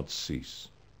would not cease.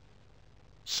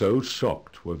 So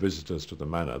shocked were visitors to the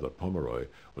manor that Pomeroy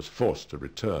was forced to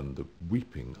return the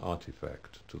weeping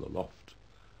artifact to the loft.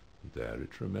 There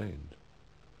it remained,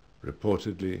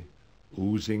 reportedly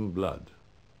oozing blood,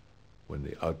 when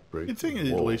the outbreak You'd think of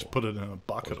you'd at war least put it in a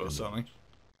bucket or was something. imminent.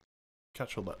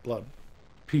 Catch all that blood.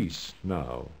 Peace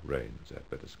now reigns at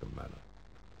Bettiscombe Manor.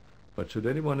 But should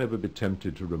anyone ever be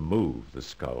tempted to remove the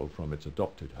skull from its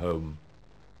adopted home,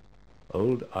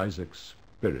 old Isaac's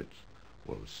spirit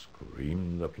will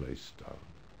scream the place down.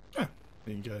 Yeah,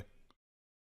 there you go.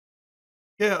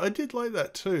 Yeah, I did like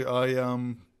that too. I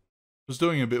was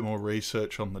doing a bit more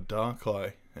research on the Dark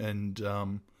Eye, and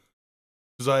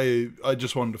because I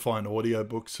just wanted to find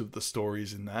audiobooks of the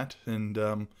stories in that, and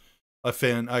I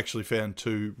actually found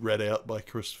two read out by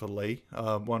Christopher Lee.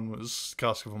 One was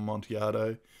Cask of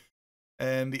Amontillado,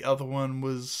 and the other one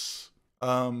was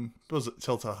what was it,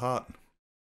 Telltale Heart.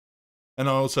 And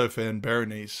I also found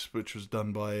Berenice, which was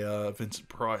done by Vincent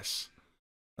Price.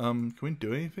 Can we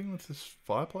do anything with this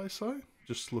fireplace though?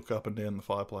 Just look up and down the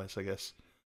fireplace, I guess.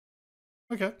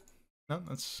 Okay, no,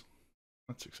 that's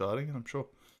exciting, I'm sure.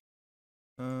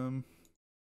 No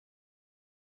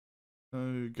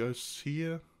ghosts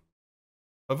here.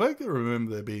 I vaguely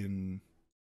remember there being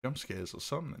jump scares or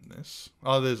something in this.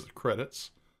 Oh, there's the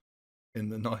credits in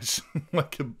the nice,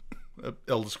 like a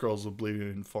Elder Scrolls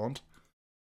Oblivion font.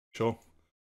 Sure.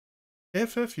 Yeah,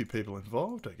 fair few people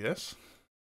involved, I guess.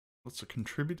 Lots of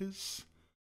contributors.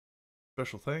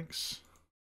 Special thanks.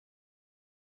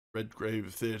 Red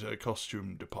Grave Theatre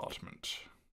Costume Department.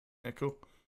 Yeah, cool.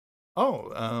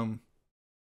 Oh,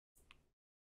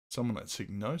 someone at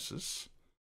Signosis.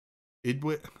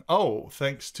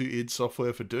 Thanks to id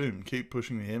Software for Doom. Keep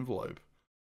pushing the envelope.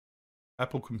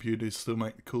 Apple computers still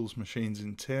make the coolest machines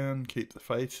in town. Keep the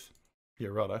faith. Yeah,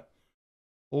 righto.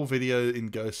 All video in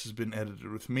Ghost has been edited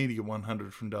with Media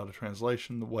 100 from Data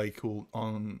Translation, the way cool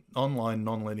online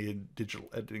non-linear digital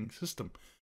editing system.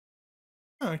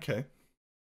 Oh, okay.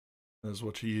 That's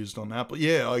what you used on Apple.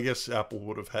 Yeah, I guess Apple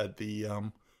would have had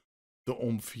the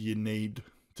oomph you need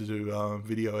to do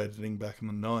video editing back in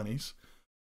the 90s.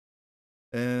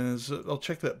 And so I'll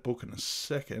check that book in a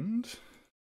second.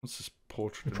 What's this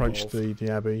portrait Approached involve?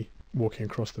 the abbey, walking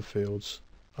across the fields,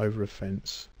 over a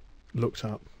fence, looked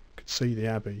up, could see the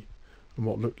abbey and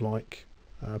what looked like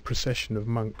a procession of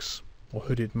monks or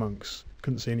hooded monks.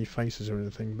 Couldn't see any faces or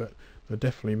anything, but there were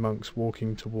definitely monks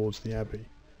walking towards the abbey.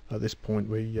 At this point,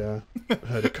 we heard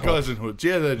a cough. Guys in hoods,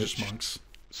 yeah, they're just monks.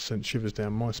 Sent shivers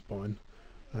down my spine.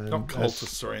 And Not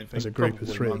cultists or anything. As a group of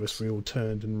probably three monks. of us, we all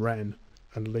turned and ran,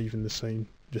 and leaving the scene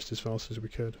just as fast as we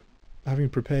could. Having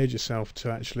prepared yourself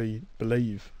to actually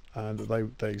believe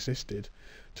that they existed,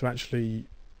 to actually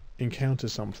encounter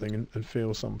something and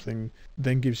feel something,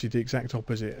 then gives you the exact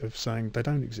opposite of saying they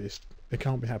don't exist. It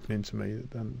can't be happening to me.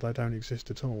 They don't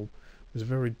exist at all. It's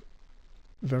very,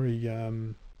 very,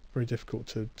 very difficult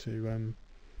to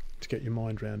get your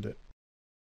mind around it.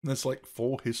 There's like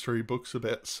 4 history books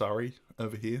about Surrey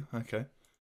over here. Okay,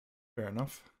 fair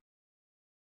enough.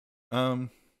 Is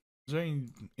there any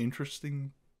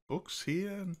interesting books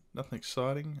here? Nothing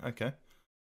exciting. Okay.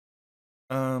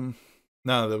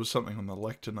 No, there was something on the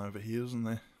lectern over here, wasn't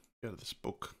there? Go to this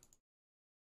book.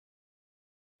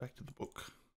 Back to the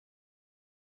book.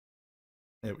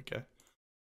 There we go.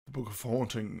 The Book of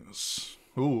Hauntings.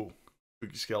 Ooh,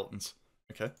 spooky skeletons.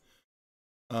 Okay.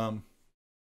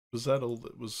 Was that all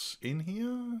that was in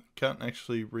here? Can't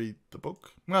actually read the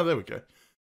book. No, there we go.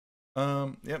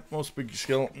 Yep, more spooky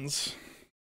skeletons.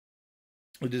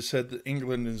 It is said that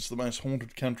England is the most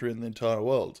haunted country in the entire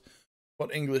world.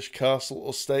 What English castle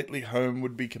or stately home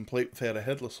would be complete without a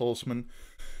headless horseman,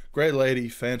 grey lady,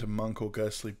 phantom monk, or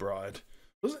ghostly bride?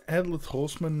 Wasn't headless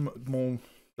horseman more...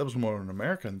 That was more an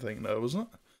American thing, though, wasn't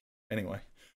it? Anyway.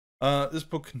 This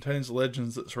book contains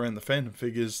legends that surround the phantom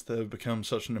figures that have become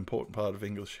such an important part of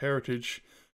English heritage.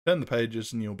 Turn the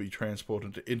pages and you'll be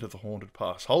transported into the haunted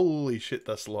past. Holy shit,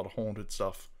 that's a lot of haunted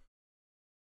stuff.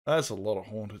 That's a lot of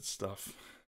haunted stuff.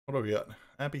 What have we got?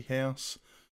 Abbey House.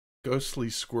 Ghostly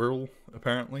Squirrel,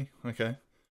 apparently. Okay.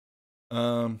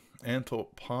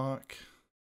 Anthorpe Park.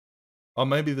 Oh,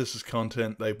 maybe this is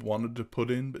content they wanted to put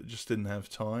in, but just didn't have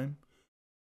time.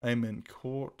 Amen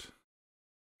Court.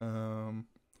 Dark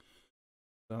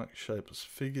Shapeless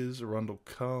Figures. Arundel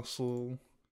Castle.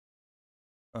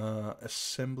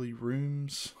 Assembly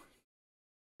Rooms.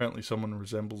 Apparently someone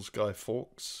resembles Guy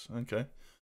Fawkes. Okay.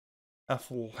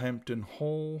 Athelhampton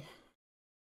Hall.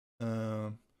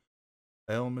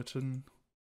 Almerton.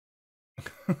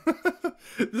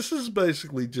 This is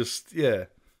basically just, yeah.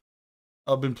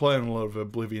 I've been playing a lot of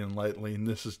Oblivion lately, and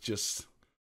this is just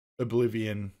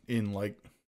Oblivion in, like,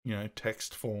 you know,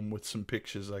 text form with some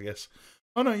pictures, I guess.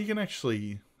 Oh no, you can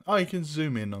actually... Oh, you can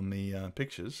zoom in on the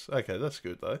pictures. Okay, that's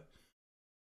good, though.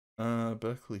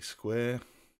 Berkeley Square.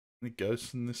 Any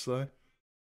ghosts in this, though?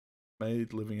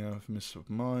 Maid living over Mr.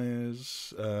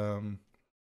 Myers.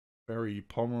 Barry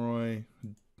Pomeroy.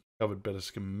 Covered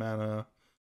Bettiscombe Manor.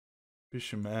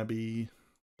 Bisham Abbey.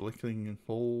 Blickling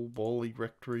Hall. Whalley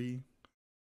Rectory.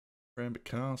 Rambert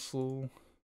Castle.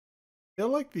 Yeah, I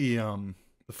like the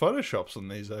photoshops on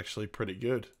these are actually pretty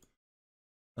good.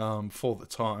 For the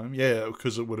time. Yeah,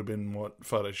 because it would have been, what,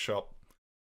 Photoshop,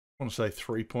 I want to say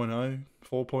 3.0,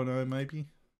 4.0 maybe.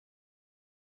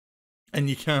 And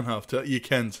you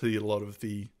can see a lot of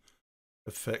the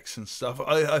effects and stuff.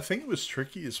 I think it was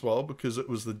tricky as well because it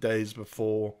was the days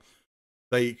before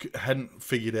they hadn't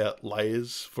figured out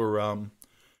layers for,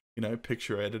 you know,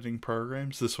 picture editing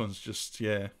programs. This one's just,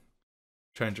 yeah,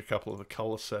 change a couple of the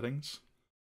color settings.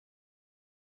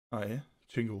 Oh yeah,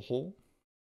 Chingle Hall.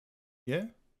 Yeah.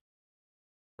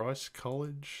 Rice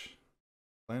College.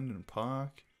 Landon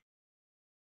Park.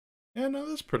 Yeah, no,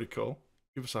 that's pretty cool.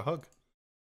 Give us a hug.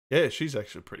 Yeah, she's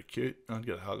actually pretty cute. I'd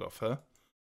get a hug off her.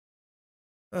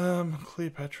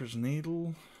 Cleopatra's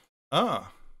Needle.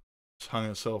 Ah, just hung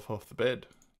herself off the bed.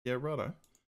 Yeah, righto.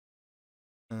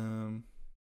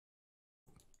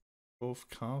 Corfe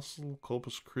Castle,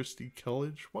 Corpus Christi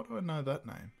College. Why do I know that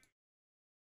name?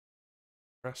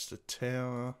 Rasta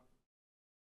Tower.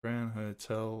 Grand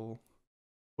Hotel.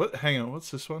 What? Hang on,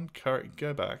 what's this one?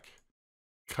 Go back.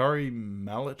 Curry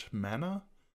Mallet Manor.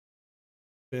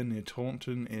 Fair near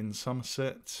Taunton in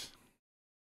Somerset.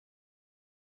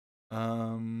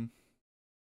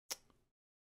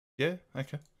 Yeah,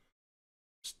 okay.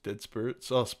 Just dead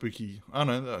spirits. Oh, spooky. Oh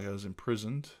no, that guy was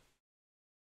imprisoned.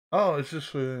 Oh, it's just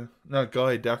for... No,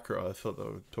 Guy Dacre. I thought they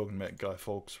were talking about Guy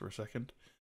Fawkes for a second.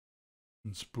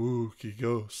 And spooky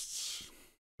ghosts.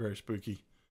 Very spooky.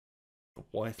 The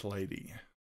White Lady.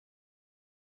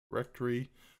 Rectory.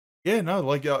 Yeah, no,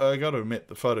 like I got to admit,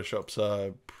 the photoshops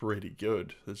are pretty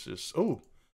good. It's just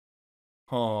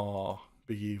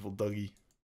big evil Dougie.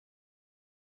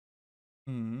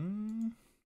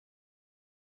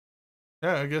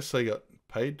 Yeah, I guess they got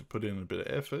paid to put in a bit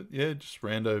of effort. Yeah, just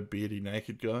rando beardy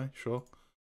naked guy, sure.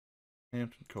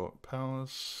 Hampton Court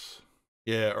Palace.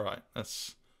 Yeah, alright.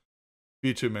 That's a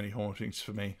few too many hauntings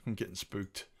for me. I'm getting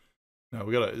spooked.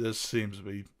 No, there seems to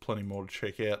be plenty more to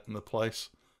check out in the place.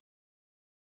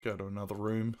 Go to another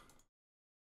room.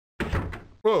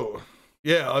 Whoa!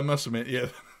 Yeah, I must admit, yeah.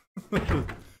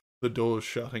 The door's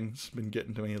shutting's been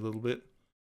getting to me a little bit.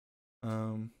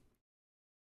 Because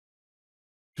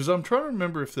I'm trying to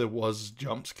remember if there was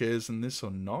jump scares in this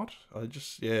or not.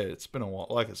 It's been a while.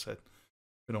 Like I said,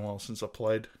 been a while since I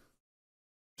played.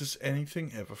 Does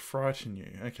anything ever frighten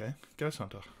you? Okay, Ghost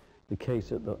Hunter. The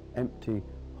case at the empty,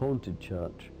 haunted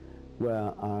church,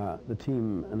 where the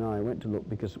team and I went to look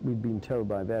because we'd been told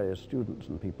by various students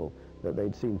and people that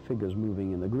they'd seen figures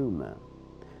moving in the gloom there.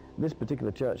 This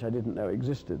particular church I didn't know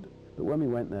existed, but when we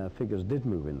went there, figures did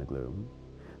move in the gloom.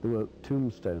 There were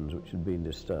tombstones which had been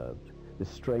disturbed. This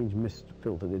strange mist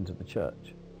filtered into the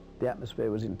church. The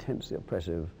atmosphere was intensely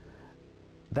oppressive.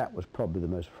 That was probably the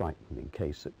most frightening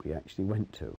case that we actually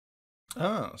went to.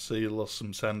 Ah, so you lost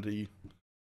some sanity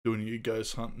doing your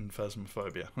ghost hunt and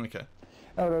phasmophobia. Okay.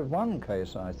 There was one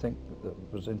case, I think,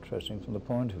 that was interesting from the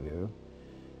point of view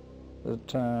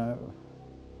that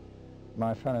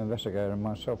my fellow investigator and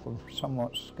myself were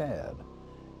somewhat scared.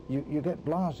 You get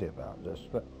blasé about this,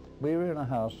 but we were in a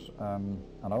house,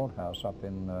 an old house up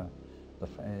in the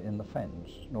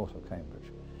Fens, north of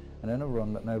Cambridge, and in a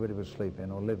room that nobody would sleep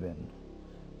in or live in,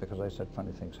 because they said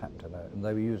funny things happened to them, and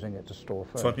they were using it to store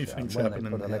furniture. Funny things happen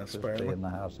in the house, when they put electricity in the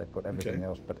house, they put everything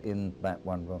else but in that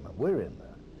one room. And we're in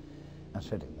there, and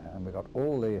sitting there, and we got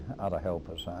all the other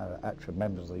helpers, actual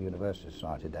members of the University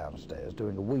Society downstairs,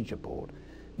 doing a Ouija board,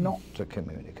 not to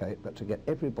communicate, but to get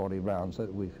everybody round so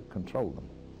that we could control them.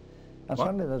 And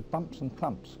suddenly there's bumps and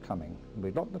thumps coming.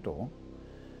 We locked the door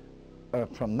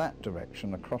from that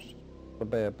direction across the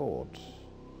bare boards.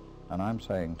 And I'm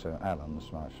saying to Alan, this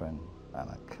is my friend,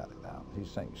 Alan, cut it out. He's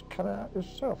saying, just cut it out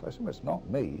yourself. I said, well, it's not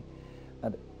me.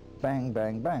 And bang,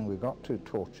 bang, bang, we got 2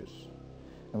 torches.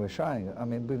 And we're shining. I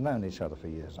mean, we've known each other for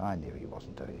years. I knew he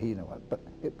wasn't doing it, he knew it. But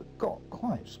it got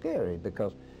quite scary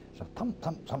because it's a thump,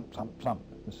 thump, thump, thump, thump,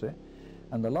 you see.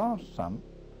 And the last thump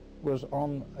was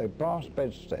on a brass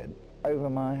bedstead over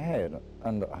my head.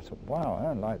 And I thought, wow, I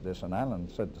don't like this. And Alan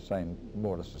said the same,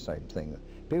 more or less the same thing.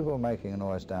 People were making a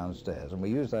noise downstairs, and we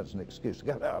used that as an excuse to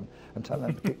go down and tell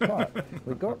them to keep quiet.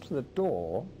 We got to the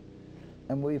door,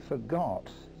 and we forgot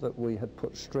that we had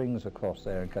put strings across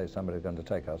there in case somebody was going to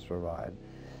take us for a ride.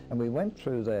 And we went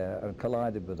through there and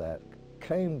collided with that,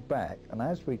 came back, and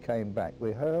as we came back,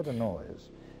 we heard a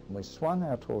noise, and we swung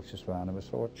our torches around, and we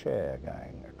saw a chair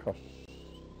going across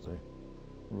the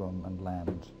room and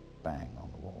land bang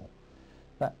on the wall.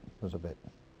 That was a bit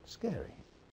scary.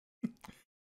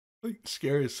 I think the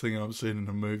scariest thing I've seen in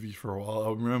a movie for a while, I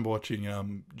remember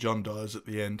watching John Dies at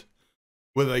the End,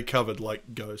 where they covered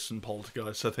like ghosts and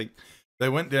poltergeists. I think they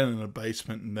went down in a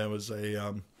basement and there was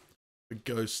a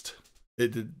ghost.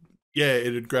 It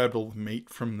had grabbed all the meat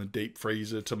from the deep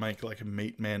freezer to make like a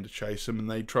meat man to chase him, and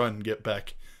they try and get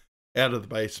back out of the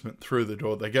basement through the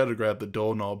door. They go to grab the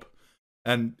doorknob,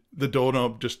 and the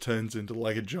doorknob just turns into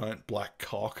like a giant black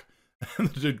cock. And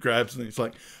the dude grabs and he's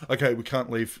like, okay, we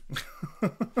can't leave.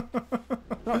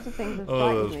 Lots of things have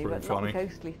frightened me, but not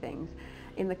ghostly things.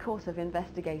 In the course of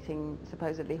investigating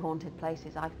supposedly haunted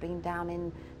places, I've been down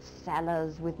in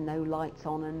cellars with no lights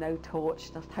on and no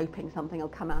torch, just hoping something will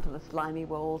come out of the slimy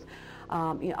walls.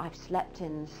 I've slept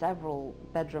in several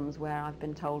bedrooms where I've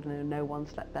been told no one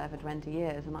slept there for 20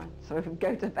 years, and I sort of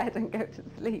go to bed and go to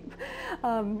sleep,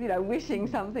 wishing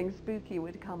something spooky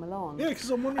would come along. Yeah, because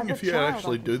I'm wondering if you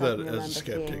actually do that as a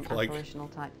skeptic, like apparitional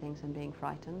type things and being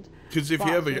frightened. Because if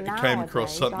you ever came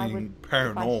across something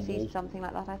paranormal, if I see something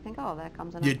like that, I think, oh, there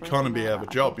comes an you'd kind of be out of a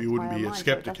job. You wouldn't be a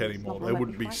skeptic anymore. They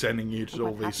wouldn't be sending you to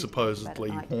all these supposedly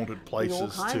haunted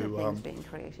places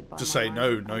to say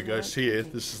no ghosts here.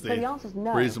 This is the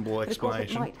no, reasonable But of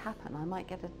explanation. course it might happen. I might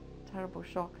get a terrible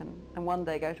shock and one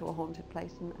day go to a haunted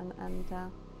place and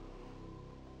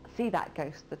see that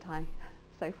ghost that I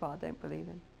so far don't believe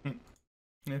in.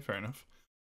 Yeah, fair enough.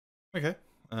 Okay.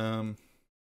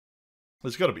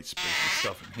 There's got to be spooky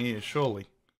stuff in here, surely.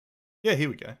 Yeah, here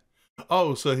we go.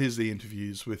 Oh, so here's the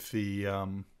interviews with the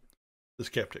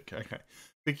skeptic. Okay.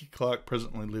 Vicky Clark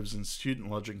presently lives in student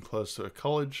lodging close to her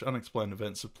college. Unexplained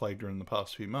events have plagued her in the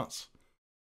past few months.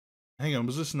 Hang on,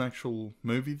 was this an actual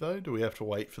movie, though? Do we have to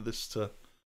wait for this to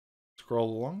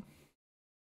scroll along?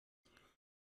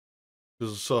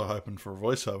 Because I was sort of hoping for a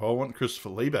voiceover. I want Christopher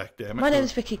Lee back, damn it. My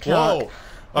name's Vicky Clark. Whoa!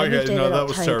 I moved Okay, in no, in that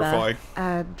was October, terrifying.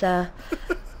 And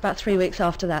about 3 weeks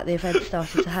after that, the event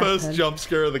started to happen. First jump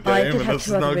scare of the I game, did and have a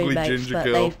 2 other snuggly roommates, ginger but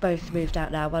girl. they've both moved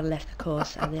out now. One left the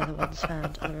course, and the other one's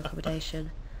found other accommodation.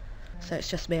 So it's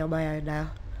just me on my own now.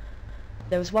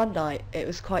 There was one night, it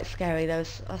was quite scary. There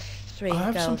was us 3 girls. I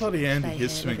have some bloody that stay here,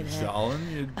 living antihistamines, here.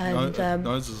 darling. And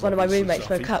one of my roommates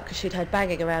woke up because she'd heard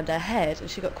banging around her head, and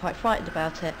she got quite frightened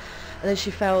about it. And then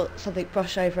she felt something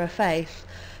brush over her face.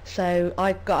 So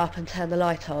I got up and turned the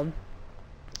light on,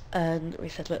 and we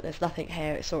said, look, there's nothing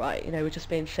here, it's all right, you know, we're just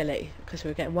being silly, because we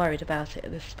were getting worried about it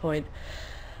at this point.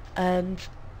 And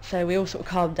so we all sort of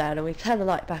calmed down, and we turned the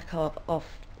light back off,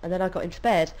 and then I got into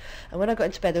bed. And when I got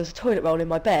into bed, there was a toilet roll in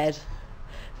my bed.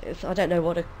 I don't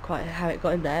know quite how it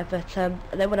got in there, but and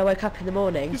then when I woke up in the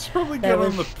morning, He's probably there got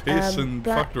was on the piss and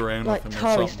black, fucked around like with them or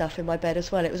tarry something. stuff in my bed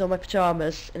as well. It was on my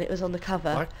pyjamas, and it was on the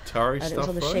cover, Black tarry and stuff, it was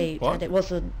on the though? sheet, What? and it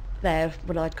wasn't there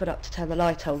when I'd got up to turn the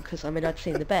light on, because I mean I'd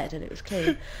seen the bed and it was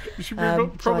clean. You should So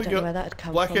I probably don't know got where that had come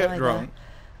from blackout either. drunk.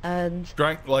 And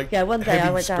Drank like yeah, one day heavy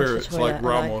I went down to the spirits, toilet like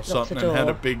rum and I or locked something, the door, and had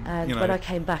a big, and you know. when I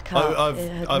came back up, I've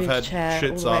moved had the chair all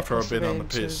shits the way after I've across the been on the room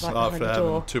to piss right after behind the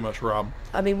door. having too much rum.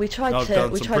 I mean, we tried I've to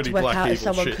done some pretty work black out if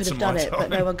evil someone shits could have in done my it, but time.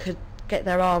 no one could get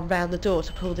their arm round the door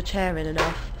to pull the chair in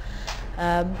enough.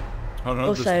 Oh, no,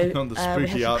 Also, not the we had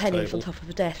spooky some art pennies table. on top of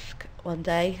a desk one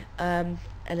day, and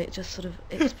it just sort of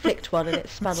it flicked one and it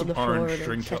spun on Some the floor orange and it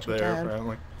drink up settled there, down.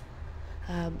 apparently.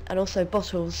 And also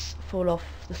bottles fall off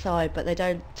the side, but they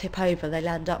don't tip over, they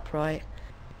land upright.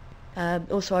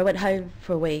 Also, I went home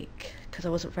for a week because I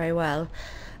wasn't very well,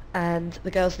 and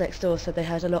the girls next door said they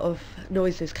heard a lot of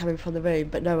noises coming from the room,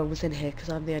 but no one was in here because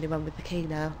I'm the only one with the key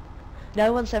now.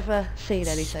 No one's ever seen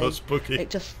anything. So spooky. It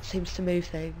just seems to move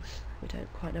things. We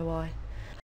don't quite know why.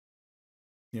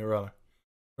 Yeah, right.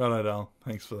 Right, Al.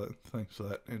 Thanks for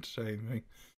that entertaining thing.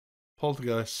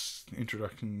 Poltergeist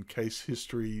introduction case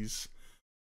histories.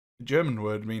 A German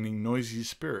word meaning noisy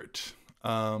spirit.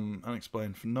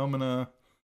 Unexplained phenomena.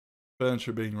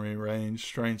 Furniture being rearranged.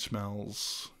 Strange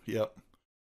smells. Yep.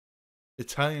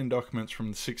 Italian documents from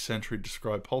the 6th century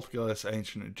describe poltergeists.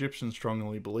 Ancient Egyptians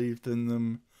strongly believed in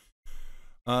them.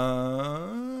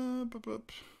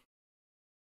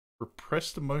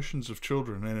 Repressed emotions of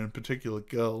children, and in particular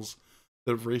girls,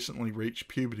 that have recently reached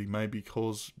puberty may be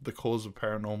the cause of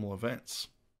paranormal events.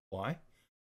 Why?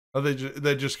 Are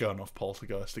they're just going off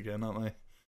poltergeist again, aren't they?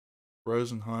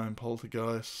 Rosenheim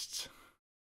poltergeist.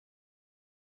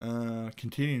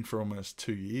 Continuing for almost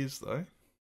 2 years though.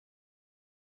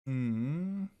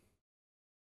 Something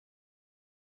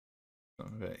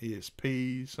about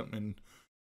ESP, something in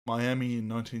Miami in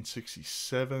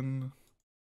 1967.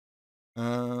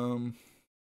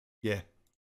 Yeah. I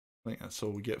think that's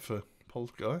all we get for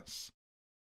poltergeists.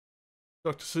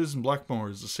 Dr. Susan Blackmore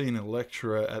is a senior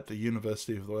lecturer at the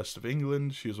University of the West of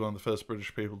England. She was one of the first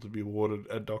British people to be awarded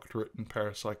a doctorate in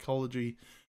parapsychology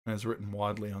and has written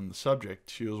widely on the subject.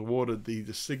 She was awarded the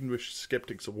Distinguished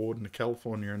Skeptics Award in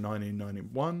California in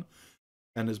 1991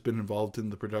 and has been involved in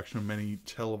the production of many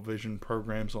television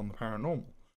programs on the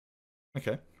paranormal.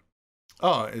 Okay.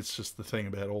 Oh, it's just the thing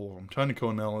about all of them. Tony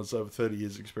Cornell has over 30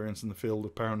 years' experience in the field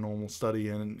of paranormal study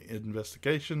and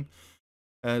investigation,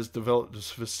 has developed a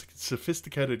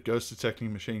sophisticated ghost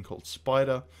detecting machine called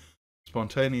Spider,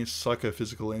 spontaneous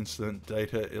psychophysical incident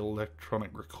data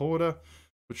electronic recorder,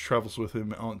 which travels with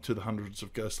him on to the hundreds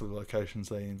of ghostly locations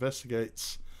they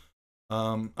investigates.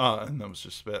 And that was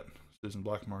just about Susan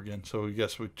Blackmore again. So I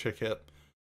guess we'd check out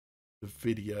the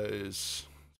videos.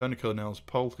 Tony Cornell's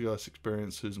poltergeist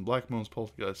experience, Susan Blackmore's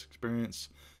poltergeist experience.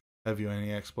 Have you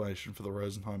any explanation for the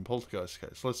Rosenheim poltergeist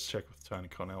case? Let's check with Tony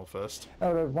Cornell first.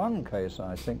 There was one case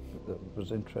I think that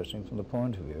was interesting from the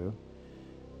point of view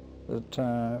that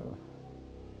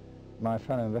my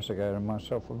fellow investigator and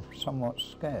myself were somewhat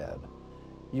scared.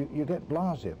 You get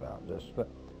blasé about this, but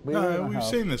we've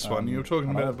seen this one. You were talking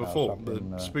about it before, the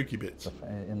in, spooky bits.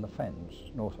 In the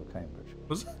Fens, north of Cambridge.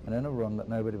 Was it? And in a room that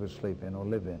nobody would sleep in or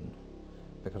live in,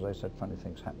 because they said funny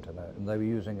things happened to them, and they were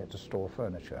using it to store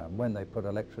furniture. And when they put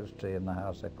electricity in the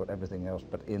house, they put everything else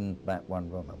but in that one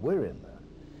room. And we're in there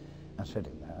and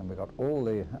sitting there, and we got all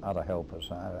the other helpers,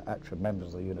 actual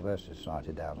members of the University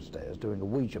Society downstairs, doing a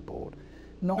Ouija board.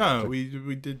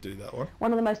 We did do that one.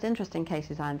 One of the most interesting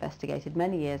cases I investigated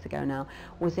many years ago now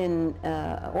was in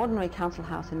an ordinary council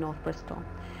house in North Bristol.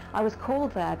 I was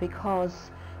called there because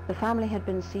the family had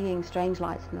been seeing strange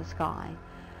lights in the sky,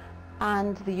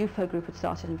 And the UFO group had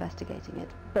started investigating it.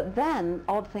 But then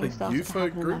odd things started to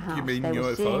happen in the house. You mean they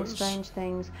were seeing UFOs? strange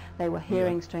things. They were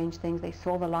hearing strange things. They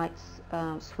saw the lights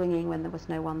swinging when there was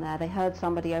no one there. They heard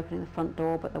somebody opening the front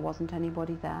door, but there wasn't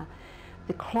anybody there.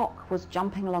 The clock was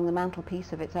jumping along the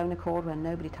mantelpiece of its own accord when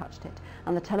nobody touched it.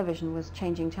 And the television was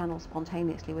changing channels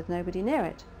spontaneously with nobody near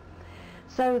it.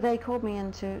 So they called me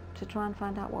in to try and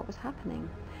find out what was happening.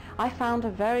 I found a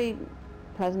very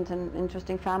pleasant and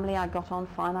interesting family. I got on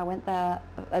fine. I went there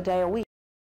a day a week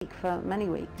for many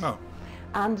weeks. Oh.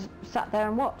 And sat there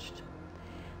and watched.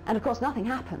 And of course nothing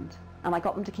happened. And I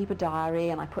got them to keep a diary,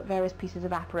 and I put various pieces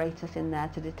of apparatus in there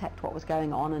to detect what was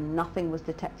going on, and nothing was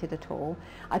detected at all.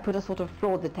 I put a sort of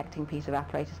fraud detecting piece of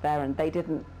apparatus there, and they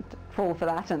didn't fall for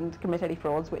that and commit any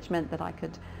frauds, which meant that I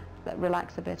could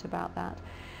relax a bit about that.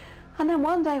 And then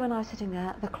one day when I was sitting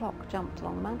there, the clock jumped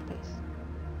along the mantelpiece.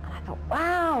 And I thought,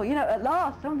 wow, you know, at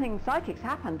last something psychic's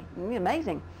happened.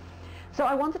 Amazing. So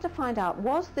I wanted to find out,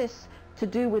 was this to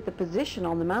do with the position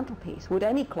on the mantelpiece? Would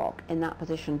any clock in that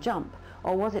position jump?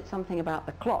 Or was it something about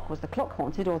the clock? Was the clock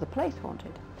haunted or the place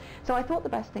haunted? So I thought the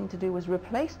best thing to do was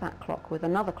replace that clock with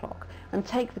another clock and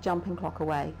take the jumping clock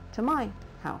away to my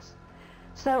house.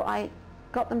 So I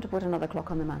got them to put another clock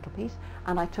on the mantelpiece,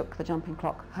 and I took the jumping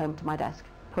clock home to my desk,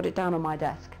 put it down on my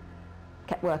desk,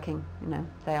 kept working, you know,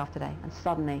 day after day, and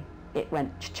suddenly it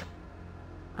went ch-ch.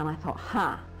 And I thought,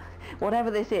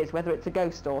 whatever this is, whether it's a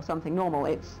ghost or something normal,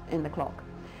 it's in the clock.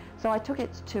 So I took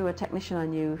it to a technician I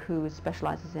knew who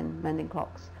specialises in mending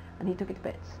clocks, and he took it to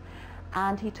bits.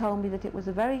 And he told me that it was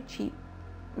a very cheap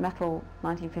metal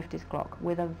 1950s clock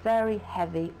with a very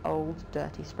heavy, old,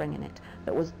 dirty spring in it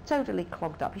that was totally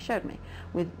clogged up, he showed me,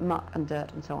 with muck and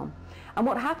dirt and so on. And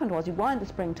what happened was, you wind the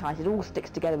spring tight, it all sticks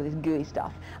together with this gooey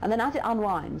stuff, and then as it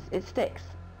unwinds, it sticks,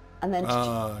 and then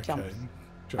jumps.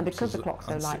 And because the clock's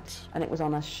so light, and it was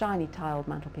on a shiny tiled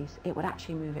mantelpiece, it would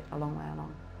actually move it a long way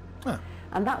along. Huh.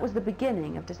 And that was the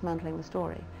beginning of dismantling the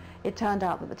story. It turned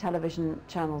out that the television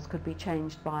channels could be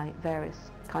changed by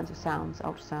various kinds of sounds,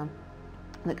 ultrasound,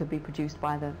 that could be produced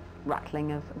by the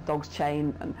rattling of a dog's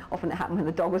chain, and often it happened when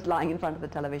the dog was lying in front of the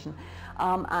television.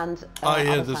 This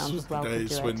was the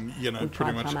days when, you know,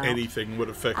 pretty much anything would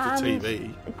affect the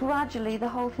TV. Gradually the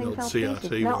whole thing fell to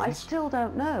pieces. Now, I still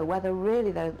don't know whether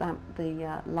really the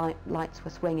lights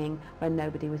were swinging when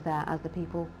nobody was there, as the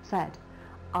people said.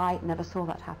 I never saw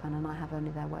that happen, and I have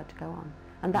only their word to go on.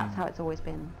 And that's how it's always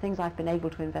been. Things I've been able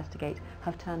to investigate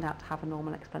have turned out to have a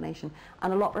normal explanation,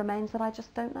 and a lot remains that I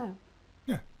just don't know.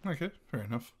 Yeah, okay, fair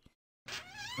enough.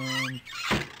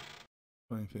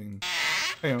 Anything?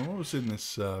 Hang on, what was in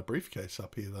this briefcase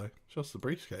up here, though? Just the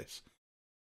briefcase.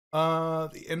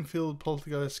 The Enfield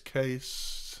poltergeist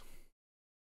case.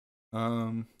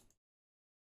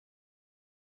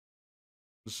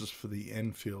 This is for the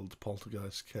Enfield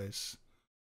poltergeist case.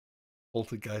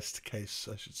 Poltergeist case,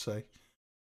 I should say.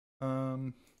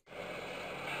 Oh,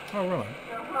 right.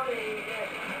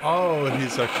 Oh, and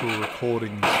his actual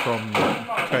recordings from the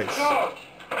case. Oh!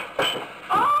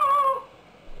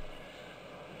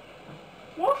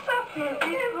 What's happened?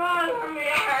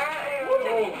 What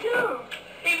did he do?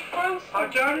 He froze.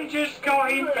 I'd only just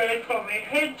got in bed, put my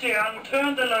head down,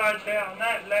 turned the light out, and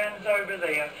that lands over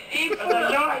there. And the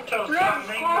light or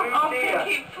something moved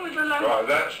here. Right,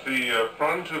 that's the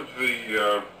front of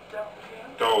the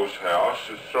doll's house.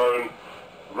 It's thrown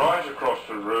right across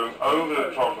the room, over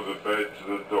the top of the bed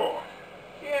to the door.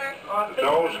 Yeah. The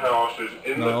doll's house is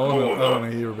in the corner. I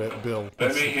want to hear about Bill.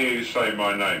 Let me hear you say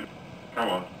my name. Come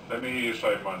on, let me hear you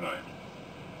say my name.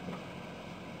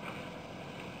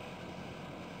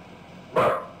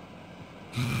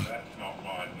 That's not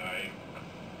my name.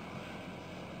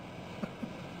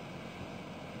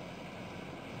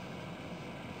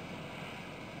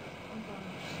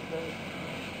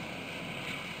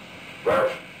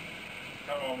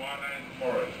 Come on, my name's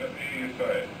Morris. Let me hear you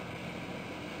say it.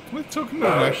 We're talking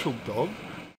about an actual dog.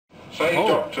 Say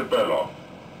Dr. Belloc.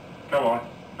 Come on,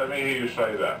 let me hear you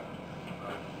say that.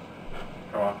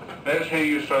 Come on, let's hear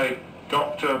you say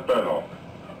Dr. Belloc.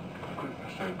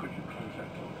 Could you close that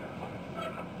door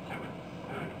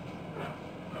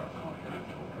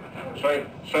down?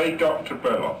 Say Dr.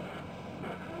 Belloc.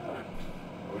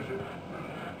 What is it?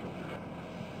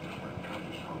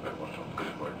 Just hold that watch on.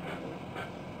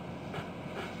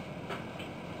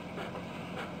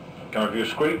 Come on, if you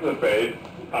squeak the bed,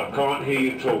 I can't hear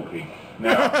you talking.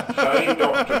 Now, say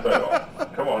Dr.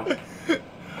 Belloc. Come on.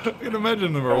 I can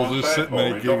imagine them all just sitting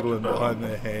there giggling behind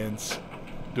their hands,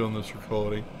 doing this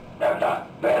recording. Dr.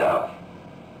 Belloc.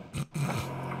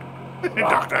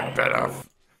 Dr. Belloc.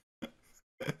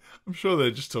 I'm sure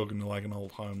they're just talking to like an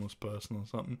old homeless person or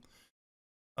something.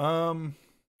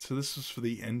 So this was for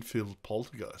the Enfield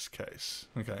poltergeist case.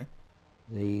 Okay.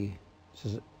 The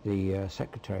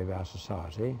secretary of our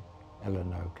society,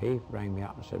 Ellen O'Keefe, rang me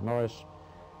up and said, Maurice,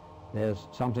 there's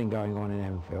something going on in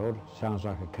Enfield. Sounds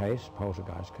like a case,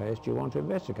 poltergeist case. Do you want to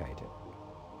investigate it?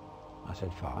 I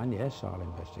said, fine, yes, I'll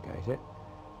investigate it.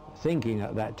 Thinking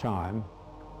at that time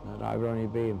that I would only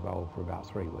be involved for about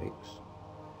 3 weeks.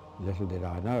 Little did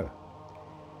I know.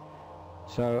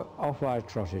 So off I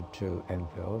trotted to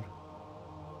Enfield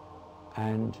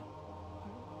and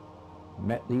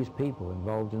met these people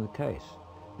involved in the case.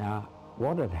 Now,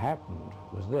 what had happened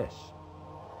was this,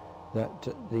 that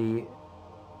the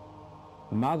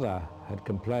mother had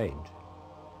complained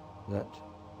that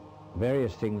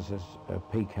various things as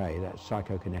PK, that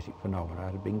psychokinetic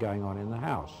phenomena, had been going on in the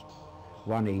house.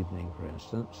 One evening, for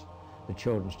instance, the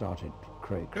children started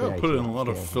creating. Yeah, put in a lot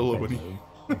of filler when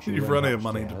you've run out of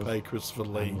money to pay Christopher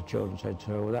Lee. And the children said to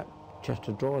her, well, that chest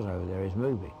of drawers over there is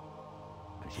moving.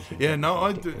 And she said, yeah, no,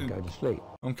 I do. Go to sleep.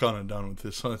 I'm kind of done with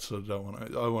this. I sort of don't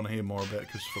want to. I want to hear more about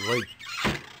Christopher Lee.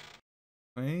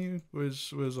 Hey,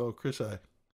 where's old Chris A?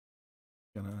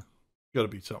 Got to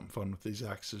be something fun with these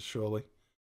axes, surely.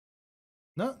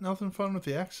 No, nothing fun with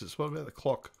the axes. What about the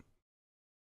clock?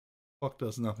 Clock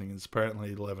does nothing. It's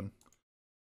apparently 11.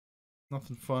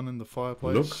 Nothing fun in the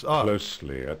fireplace. Look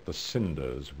closely at the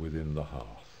cinders within the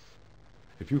hearth.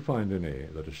 If you find any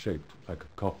that are shaped like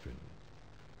a coffin,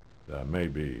 there may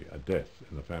be a death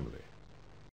in the family.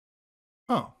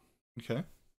 Oh, okay.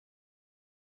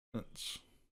 That's,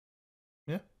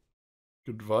 yeah,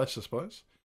 good advice, I suppose.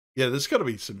 Yeah, there's got to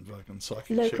be some fucking psychic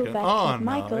shit Local going. vet Oh, Ted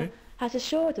Michael no. has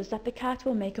assured us that the cat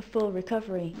will make a full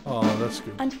recovery. Oh, that's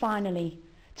good. And finally,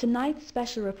 tonight's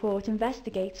special report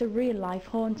investigates a real-life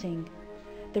haunting.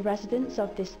 The residents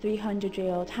of this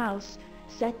 300-year-old house,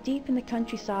 set deep in the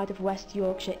countryside of West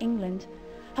Yorkshire, England,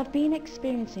 have been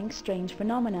experiencing strange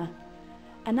phenomena.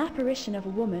 An apparition of a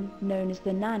woman, known as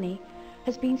the Nanny,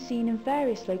 has been seen in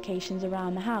various locations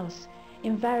around the house,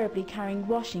 invariably carrying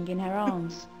washing in her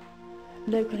arms.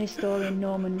 Local historian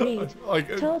Norman Reed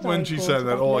told when our she reporter said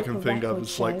that, all I local can think of records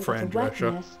is like show Fran that a wet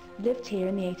Drescher. nurse lived here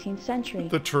in the 18th century.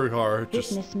 The true horror.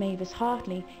 Witness Mavis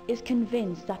Hartley is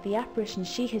convinced that the apparition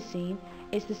she has seen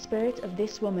is the spirit of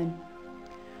this woman.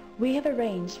 We have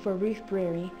arranged for Ruth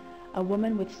Breary, a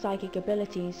woman with psychic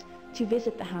abilities, to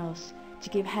visit the house to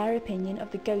give her opinion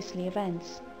of the ghostly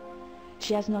events.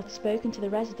 She has not spoken to the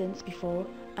residents before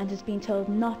and has been told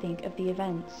nothing of the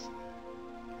events.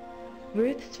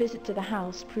 Ruth's visit to the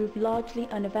house proved largely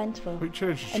uneventful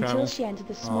until she entered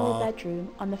the small bedroom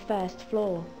on the first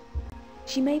floor.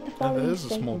 She made the following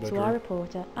statement to our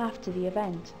reporter after the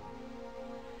event.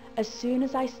 As soon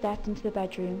as I stepped into the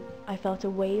bedroom, I felt a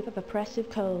wave of oppressive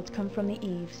cold come from the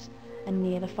eaves and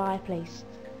near the fireplace.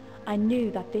 I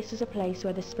knew that this was a place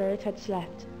where the spirit had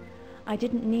slept. I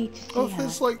didn't need to see her. If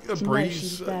there's like a to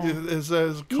breeze, know she was there.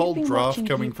 there's a cold You've been draft watching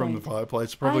coming from the Viewpoint.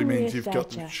 fireplace. Probably I'm means Rhea you've got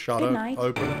the Sturger. Good shutter night.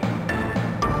 open.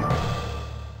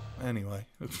 Anyway,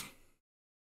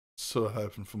 sort of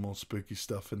hoping for more spooky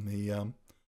stuff in the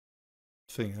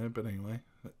thing, but anyway.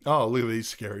 Oh, look at these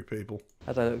scary people.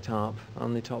 As I looked up,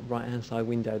 on the top right-hand side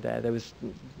window there was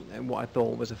what I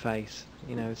thought was a face,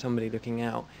 somebody looking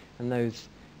out, and those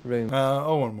rooms... I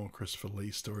want more Christopher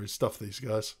Lee stories. Stuff these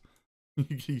guys.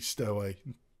 You stay away.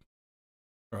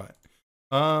 Right.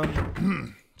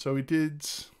 So we did...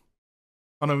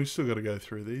 Oh no, we still got to go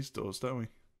through these doors, don't we?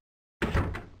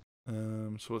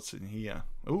 So what's in here?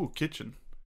 Oh, kitchen.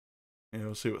 Yeah,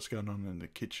 we'll see what's going on in the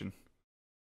kitchen.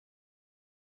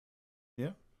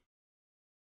 Yeah.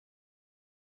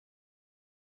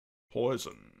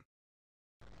 Poison.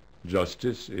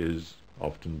 Justice is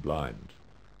often blind,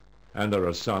 and there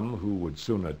are some who would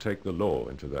sooner take the law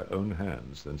into their own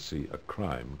hands than see a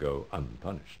crime go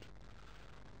unpunished.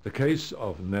 The case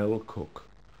of Nell Cook,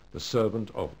 the servant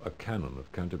of a canon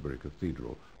of Canterbury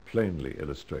Cathedral, plainly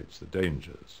illustrates the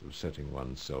dangers of setting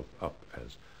oneself up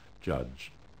as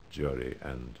judge, jury,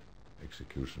 and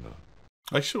executioner.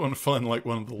 I actually want to find like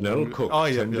one of the Nell Cook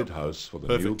tended house for the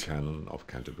new Perfect. canon of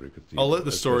Canterbury Cathedral. I'll let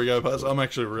the story go past. I'm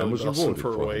actually really and was dusting rewarded for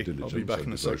a her wee. I'll diligence be back and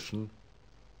in a sec. devotion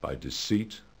by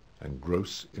deceit and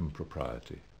gross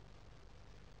impropriety.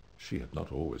 She had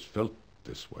not always felt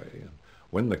this way, and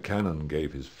when the canon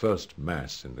gave his first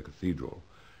mass in the cathedral,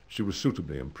 she was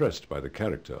suitably impressed by the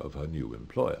character of her new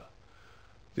employer.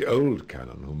 The old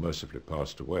canon, who mercifully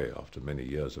passed away after many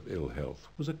years of ill health,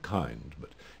 was a kind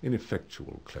but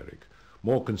ineffectual cleric,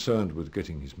 more concerned with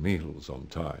getting his meals on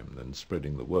time than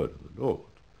spreading the word of the Lord.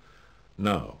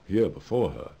 Now, here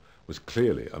before her was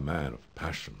clearly a man of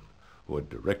passion, who had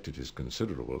directed his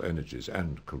considerable energies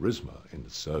and charisma in the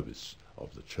service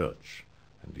of the church,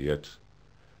 and yet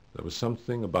There was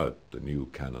something about the new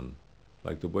canon,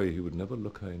 like the way he would never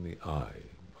look her in the eye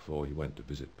before he went to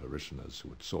visit parishioners who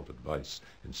had sought advice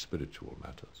in spiritual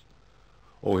matters,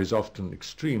 or his often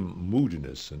extreme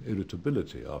moodiness and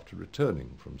irritability after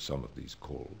returning from some of these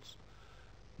calls.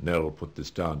 Nell put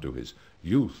this down to his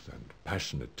youth and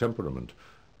passionate temperament,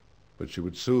 but she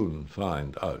would soon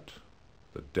find out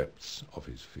the depths of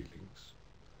his feelings.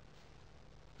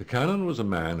 The canon was a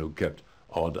man who kept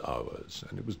odd hours,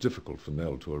 and it was difficult for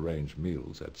Nell to arrange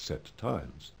meals at set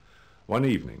times. One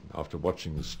evening, after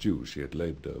watching the stew she had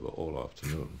laboured over all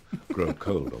afternoon grow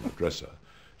cold on the dresser,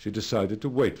 she decided to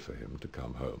wait for him to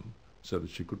come home so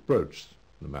that she could broach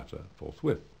the matter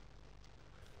forthwith.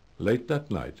 Late that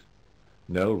night,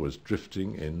 Nell was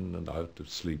drifting in and out of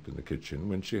sleep in the kitchen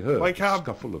when she heard a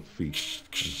scuffle of feet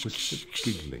and whispered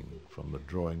giggling from the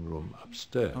drawing room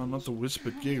upstairs. Oh, not the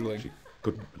whispered giggling. She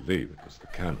couldn't believe it was the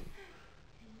canon.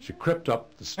 She crept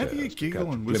up the stairs. How do you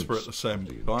giggle and whisper at the same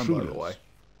time, by the way?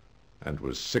 And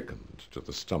was sickened to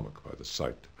the stomach by the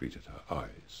sight that greeted her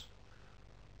eyes.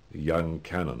 The young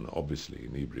canon, obviously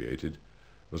inebriated,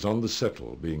 was on the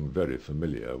settle being very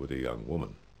familiar with a young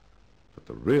woman. But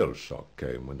the real shock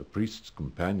came when the priest's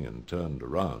companion turned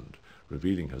around,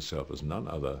 revealing herself as none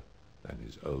other than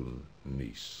his own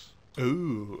niece.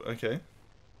 Ooh, okay.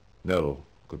 Nell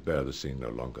could bear the scene no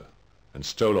longer, and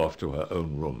stole off to her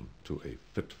own room to a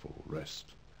fitful rest.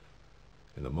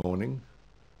 In the morning,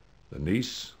 the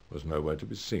niece was nowhere to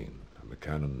be seen, and the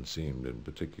canon seemed in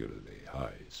particularly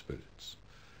high spirits.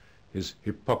 His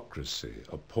hypocrisy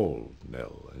appalled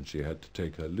Nell, and she had to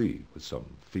take her leave with some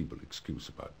feeble excuse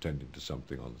about tending to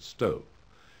something on the stove.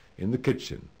 In the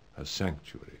kitchen, her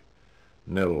sanctuary,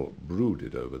 Nell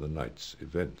brooded over the night's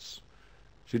events.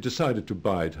 She decided to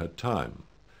bide her time,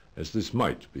 as this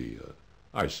might be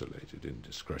isolated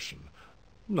indiscretion,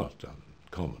 not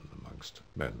uncommon amongst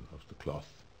men of the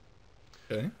cloth.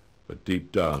 Okay. But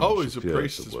deep down, he's she a feared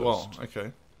priest the as worst, well.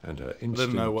 Okay. And her I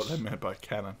didn't know what they instincts meant by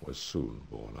canon. was soon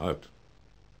borne out.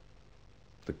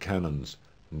 The canon's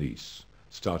niece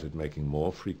started making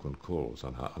more frequent calls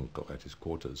on her uncle at his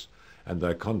quarters, and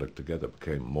their conduct together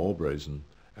became more brazen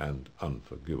and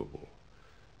unforgivable.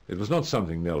 It was not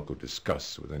something Nell could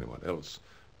discuss with anyone else,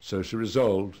 so she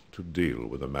resolved to deal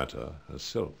with the matter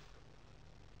herself.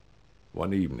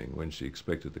 One evening, when she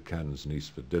expected the canon's niece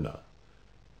for dinner,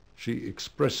 she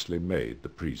expressly made the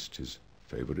priest his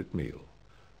favourite meal,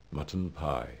 mutton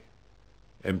pie,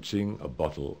 emptying a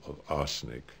bottle of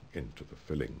arsenic into the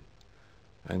filling,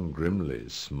 and grimly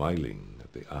smiling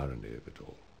at the irony of it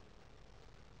all.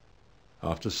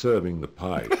 After serving the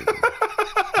pie to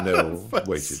them, Nell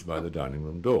waited by the dining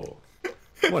room door,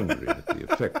 wondering at the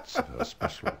effects of her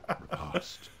special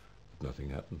repast. But nothing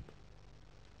happened.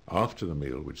 After the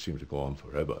meal, which seemed to go on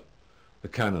forever, the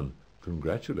canon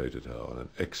congratulated her on an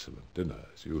excellent dinner,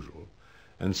 as usual,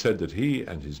 and said that he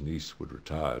and his niece would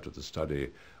retire to the study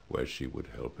where she would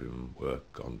help him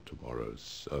work on tomorrow's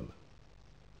sermon.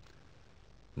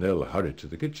 Nell hurried to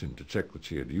the kitchen to check that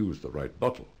she had used the right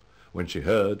bottle, when she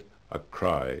heard a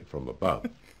cry from above.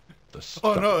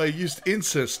 Oh no, I used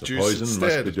incest juice poison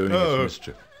instead. must be doing its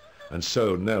mischief. And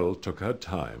so Nell took her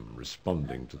time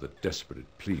responding to the desperate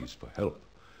pleas for help.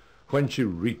 When she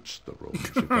reached the room,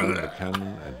 she found the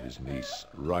canon and his niece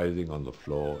writhing on the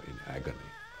floor in agony,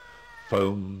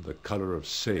 foam the colour of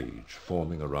sage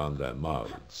forming around their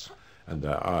mouths, and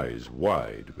their eyes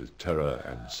wide with terror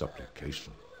and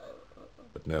supplication.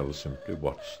 But Nell simply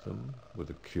watched them with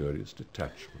a curious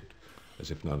detachment, as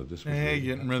if none of this was Hey, really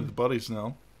getting rid of the bodies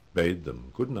now. bade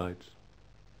them good night,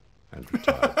 and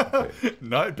retired to bed.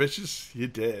 Night, bitches, you're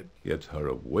dead. Yet her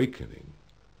awakening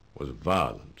was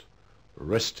violent,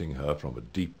 wresting her from a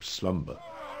deep slumber.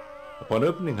 Upon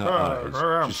opening her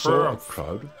eyes, she saw a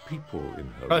crowd of people in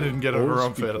her I didn't get a all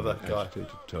harumph speaking out of that in guy. agitated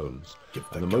tones, Give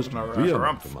and the the most governor a vehement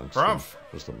harumph, amongst harumph. them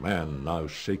was the man now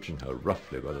shaking her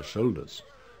roughly by the shoulders.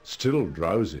 Still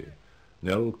drowsy,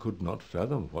 Nell could not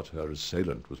fathom what her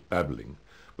assailant was babbling,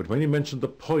 but when he mentioned the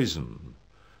poison,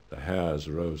 the hairs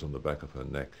rose on the back of her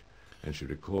neck, and she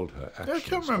recalled her actions. I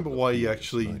can't remember of the why he previous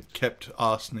actually night. kept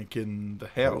arsenic in the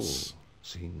house. All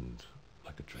seemed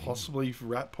like a dream. Possibly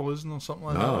rat poison or something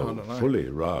like that. I Now, don't know. fully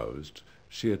roused,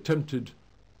 she attempted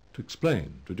to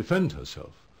explain, to defend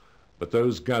herself, but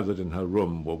those gathered in her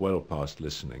room were well past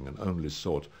listening and only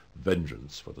sought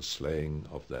vengeance for the slaying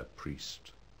of their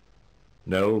priest.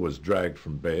 Nell was dragged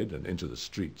from bed and into the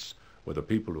streets, where the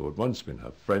people who had once been her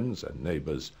friends and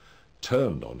neighbours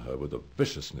turned on her with a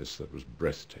viciousness that was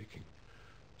breathtaking.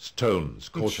 Stones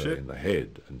caught her in the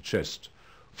head and chest,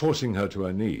 forcing her to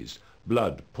her knees,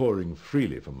 blood pouring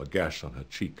freely from a gash on her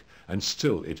cheek, and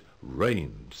still it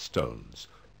rained stones,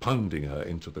 pounding her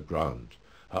into the ground,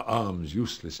 her arms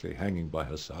uselessly hanging by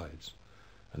her sides,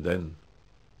 and then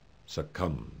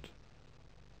succumbed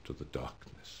to the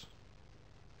darkness.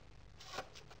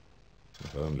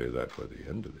 If only that were the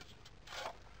end of it.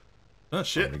 Oh,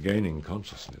 shit. On regaining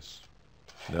consciousness,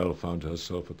 Nell found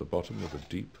herself at the bottom of a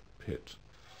deep pit,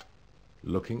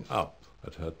 looking up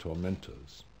at her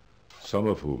tormentors, some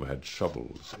of whom had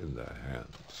shovels in their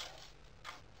hands.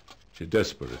 She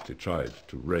desperately tried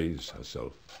to raise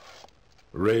herself,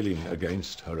 railing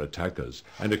against her attackers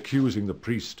and accusing the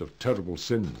priest of terrible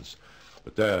sins,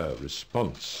 but their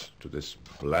response to this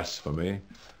blasphemy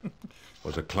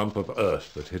was a clump of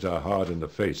earth that hit her hard in the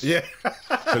face,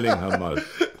 filling her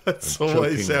mouth. That's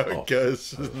always how it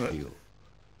goes, isn't it?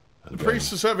 The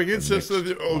priest is having incest,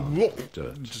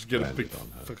 just get a big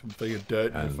fucking thing of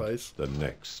dirt in your face. The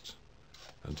next,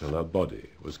 until her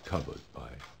body was covered by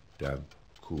damp,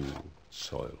 cool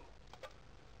soil.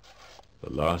 The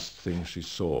last thing she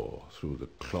saw through the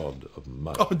clod of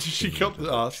mud. Oh, did she got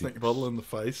the arsenic bottle in the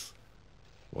face?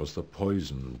 Was the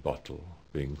poison bottle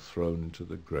being thrown into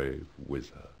the grave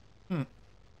with her. And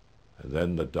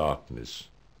then the darkness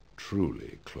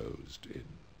truly closed in.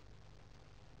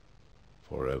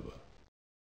 Forever.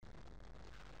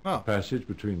 Oh. The passage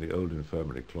between the old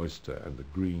infirmary cloister and the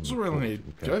green... It wasn't really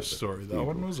a ghost story, that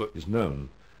one, was it? ...is known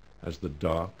as the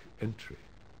Dark Entry.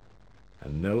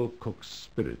 And Nell Cook's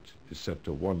spirit is said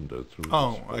to wander through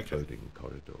this foreboding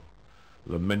corridor,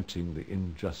 lamenting the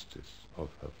injustice of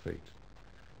her fate.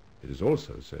 It is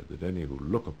also said that any who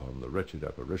look upon the wretched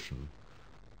apparition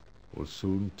will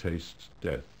soon taste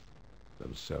death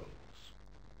themselves.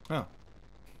 Oh.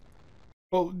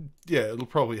 Well, yeah, it'll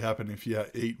probably happen if you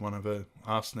eat one of her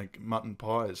arsenic mutton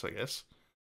pies, I guess.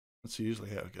 That's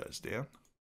usually how it goes down.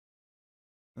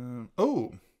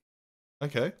 Oh!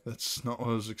 Okay, that's not what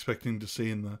I was expecting to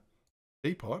see in the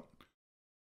teapot.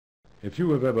 If you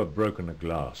have ever broken a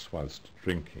glass whilst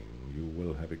drinking, you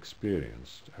will have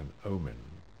experienced an omen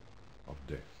of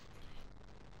death.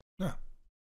 Yeah.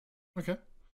 Okay.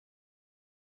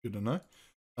 Good to know.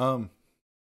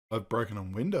 I've broken a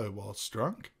window whilst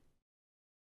drunk.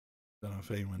 Don't know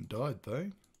if anyone died,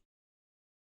 though.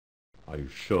 Are you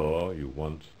sure you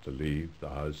want to leave the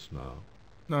house now?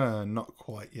 No, not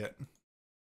quite yet.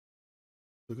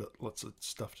 We've got lots of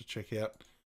stuff to check out.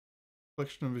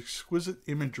 Collection of exquisite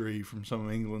imagery from some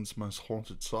of England's most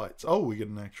haunted sites. Oh, we get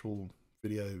an actual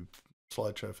video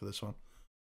slideshow for this one.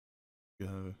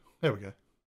 There we go.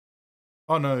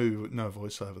 Oh, no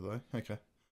voiceover though. Okay.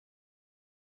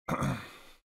 A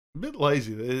bit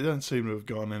lazy. They don't seem to have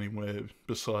gone anywhere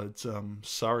besides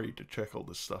Surrey to check all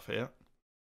this stuff out.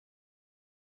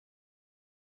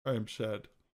 I'm sad.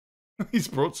 He's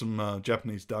brought some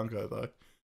Japanese dango though.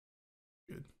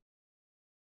 Good.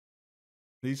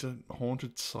 These are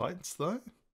haunted sites though?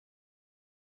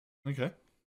 Okay.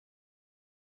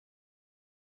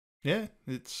 Yeah,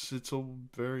 it's all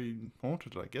very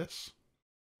haunted, I guess.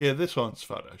 Yeah, this one's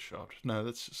photoshopped. No,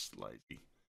 that's just lazy.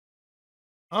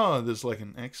 Oh, there's like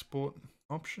an export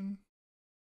option.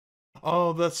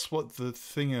 Oh, that's what the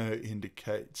thinger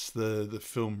indicates, the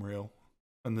film reel.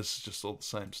 And this is just all the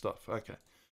same stuff. Okay.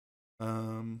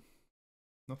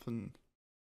 Nothing.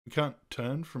 We can't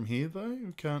turn from here though.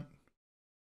 We can't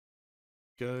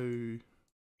go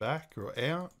back or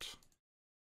out.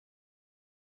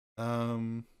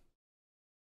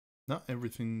 No,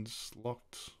 everything's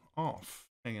locked off.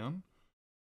 Hang on.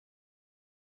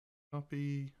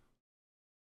 Copy.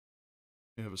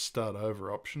 We have a start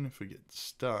over option if we get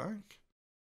stuck.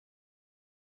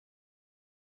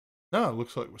 No, it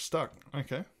looks like we're stuck.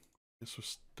 Okay. Guess we're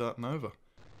starting over.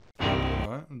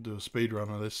 Alright, we'll do a speed run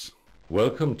of this.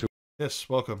 Welcome to... Yes,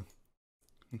 welcome.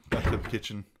 Back to the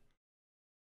kitchen.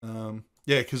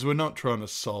 Yeah, because we're not trying to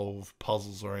solve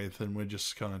puzzles or anything. We're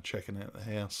just kind of checking out the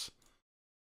house.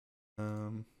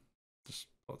 Just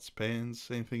pots, pans,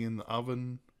 anything in the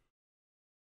oven?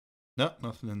 No,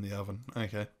 nothing in the oven.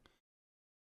 Okay.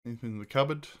 Anything in the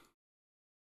cupboard?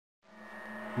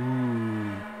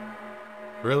 Ooh.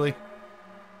 Really?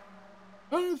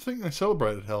 I don't think they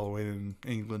celebrated Halloween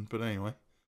in England, but anyway.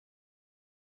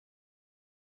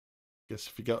 Guess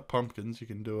if you got pumpkins, you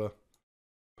can do a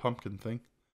pumpkin thing.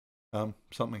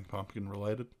 Something pumpkin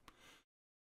related.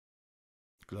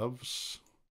 Gloves.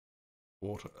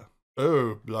 Water.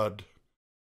 Oh, blood.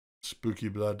 Spooky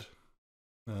blood.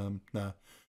 No.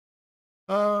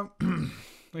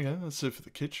 Okay, that's it for the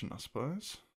kitchen, I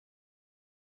suppose.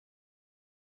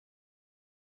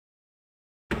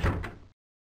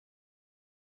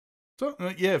 So,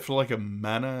 yeah, for like a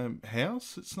manor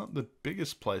house, it's not the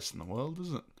biggest place in the world,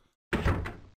 is it?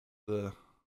 I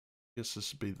guess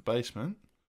this would be the basement.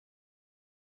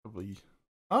 Probably.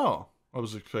 Oh, I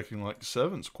was expecting like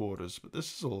servants' quarters, but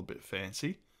this is all a bit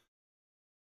fancy.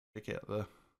 Check out the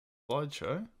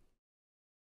slideshow.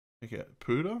 Check out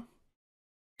Pooter.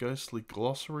 Ghostly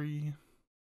glossary.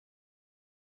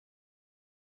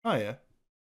 Oh, yeah.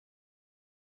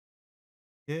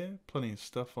 Yeah, plenty of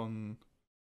stuff on...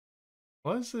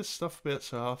 Why is there stuff about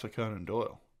Sir Arthur Conan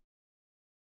Doyle?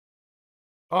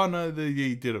 Oh, no,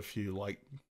 he did a few, like...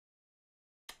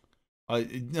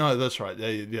 No, that's right.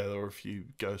 There were a few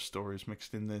ghost stories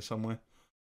mixed in there somewhere.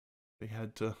 They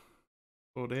had to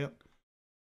sort out.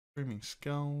 Screaming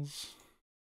Skulls.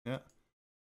 Yeah.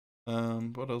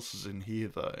 What else is in here,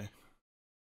 though?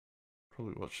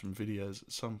 Probably watch some videos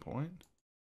at some point.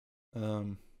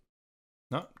 No,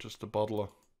 just a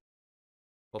bottle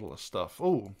of stuff.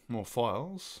 Oh, more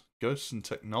files. Ghosts and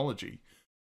Technology.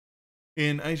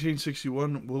 In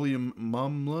 1861, William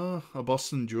Mumler, a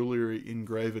Boston jewellery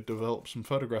engraver, developed some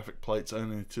photographic plates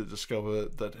only to discover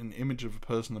that an image of a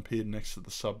person appeared next to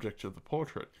the subject of the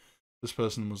portrait. This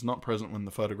person was not present when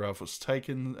the photograph was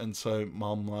taken, and so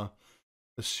Mumler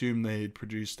assumed they had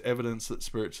produced evidence that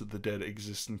spirits of the dead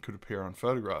exist and could appear on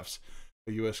photographs.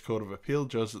 A US Court of Appeal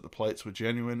judged that the plates were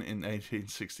genuine in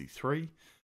 1863.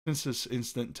 Since this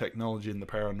incident, technology and the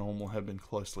paranormal have been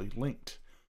closely linked.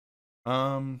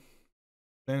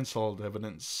 And solid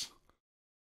evidence.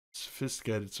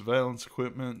 Sophisticated surveillance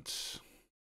equipment.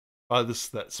 Oh, this is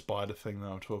that spider thing that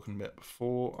I was talking about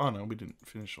before. Oh no, we didn't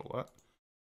finish all that.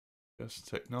 Ghost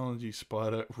technology,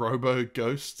 spider,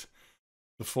 robo-ghost.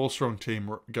 The four-strong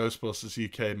team, Ghostbusters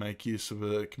UK, make use of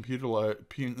a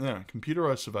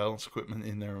computerized surveillance equipment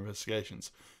in their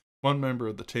investigations. One member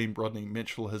of the team, Rodney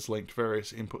Mitchell, has linked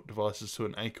various input devices to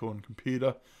an Acorn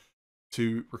computer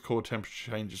to record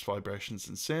temperature changes, vibrations,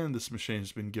 and sound. This machine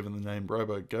has been given the name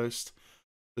Robo-Ghost.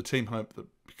 The team hope that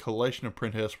the collation of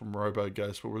printouts from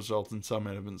Robo-Ghost will result in some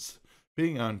evidence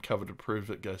being uncovered to prove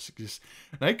that ghosts exist.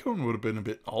 An Acorn would have been a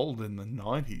bit old in the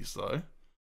 90s, though.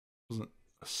 Wasn't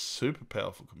a super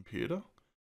powerful computer.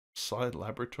 Side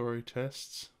laboratory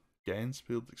tests.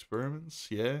 Gansfield experiments,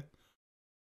 yeah.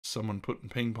 Someone putting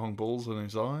ping pong balls on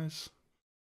his eyes.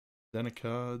 Dana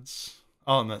cards.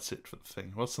 Oh, and that's it for the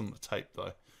thing. What's on the tape,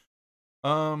 though?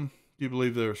 Do you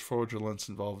believe there is fraudulence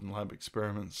involved in lab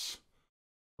experiments?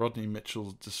 Rodney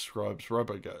Mitchell describes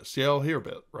RoboGhost. Yeah, I'll hear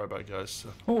about RoboGhost.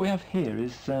 What we have here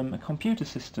is a computer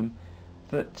system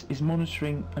that is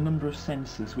monitoring a number of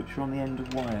sensors which are on the end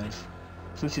of wires.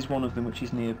 So this is one of them which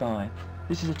is nearby.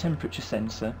 This is a temperature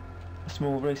sensor, a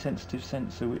small, very sensitive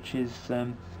sensor which is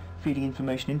feeding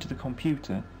information into the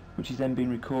computer, which is then being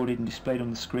recorded and displayed on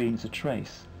the screen as a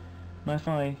trace. Now if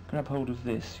I grab hold of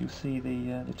this, you'll see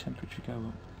the temperature go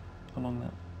up along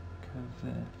that curve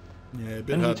there. Yeah, a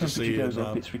bit hard to see. As the temperature goes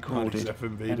up, it's recorded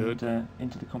FMV, and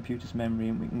into the computer's memory,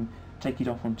 and we can take it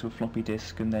off onto a floppy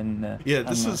disk and then. Yeah,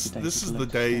 this is the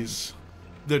days,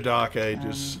 the dark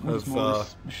ages of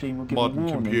modern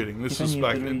computing. This is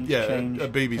back, a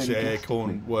BBC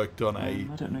Acorn worked on a I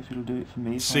don't know if it'll do it for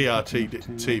me. CRT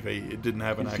TV. It didn't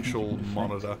have an actual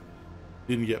monitor.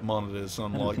 Didn't get monitors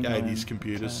on like 80s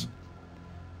computers.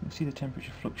 You'll see the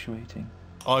temperature fluctuating.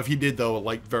 Oh, if you did, they were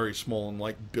like very small and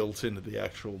like built into the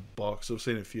actual box. I've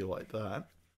seen a few like that.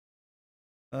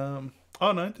 Oh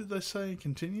no, did they say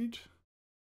continued?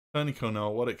 Tony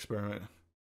Cornell, what experiment?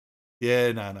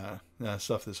 Yeah, no,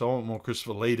 stuff this. I want more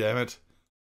Christopher Lee, damn it.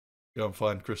 Go and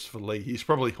find Christopher Lee. He's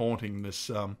probably haunting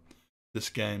this this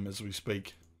game as we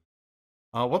speak.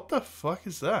 What the fuck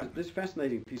is that? This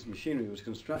fascinating piece of machinery was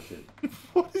constructed.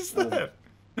 What is that?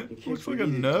 It looks like a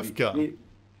Nerf gun.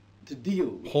 To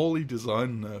deal poorly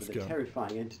designed Nerf with gun. A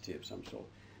terrifying entity of some sort.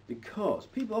 Because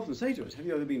people often say to us, have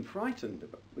you ever been frightened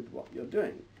with what you're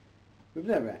doing? We've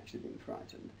never actually been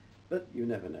frightened, but you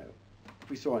never know.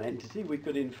 If we saw an entity, we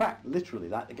could in fact, literally,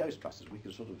 like the Ghostbusters, we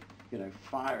could sort of,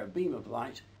 fire a beam of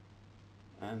light,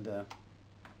 and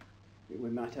we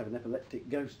might have an epileptic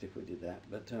ghost if we did that,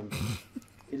 but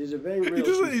it is a very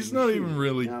real He's not even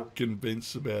really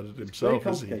convinced about it himself, it's very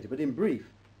complicated, but in brief,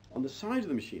 on the side of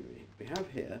the machinery, we have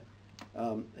here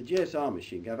a GSR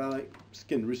machine, galvanic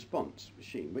skin response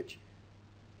machine, which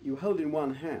you hold in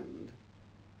one hand,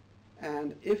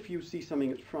 and if you see something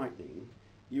that's frightening,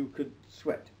 you could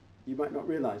sweat. You might not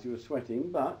realize you were sweating,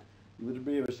 but there would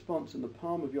be a response in the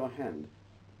palm of your hand.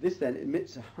 This then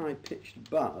emits a high-pitched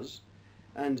buzz,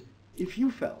 and if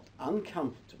you felt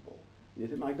uncomfortable, you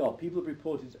think, my God, people have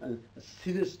reported a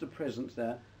sinister presence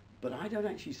there, but I don't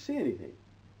actually see anything.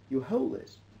 You hold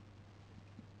this,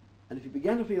 and if you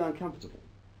began to feel uncomfortable,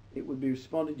 it would be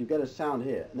responded, you get a sound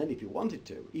here, and then if you wanted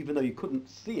to, even though you couldn't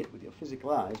see it with your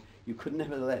physical eyes, you could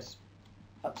nevertheless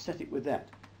upset it with that.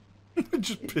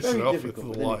 Just it's piss very it off with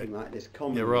difficult the with light. anything like this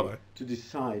commonly right. to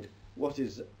decide what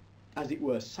is, as it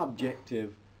were,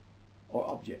 subjective or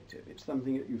objective. It's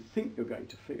something that you think you're going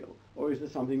to feel, or is there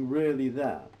something really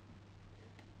there?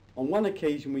 On one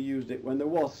occasion we used it when there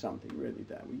was something really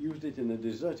there. We used it in a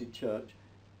deserted church.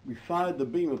 We fired the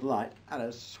beam of light at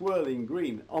a swirling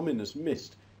green, ominous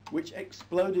mist, which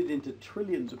exploded into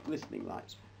trillions of glistening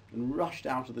lights and rushed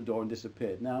out of the door and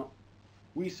disappeared. Now,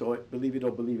 we saw it, believe it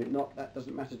or believe it not, that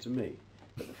doesn't matter to me.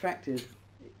 But the fact is,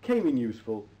 it came in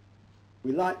useful.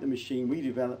 We like the machine, we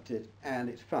developed it, and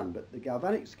it's fun. But the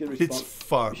galvanic skin response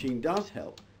machine does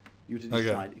help you to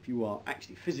decide if you are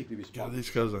actually physically responsive. Yeah, these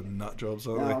guys are nut jobs,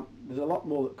 aren't now, there's a lot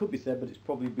more that could be said, but it's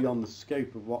probably beyond the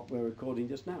scope of what we're recording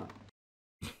just now.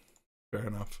 Fair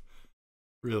enough.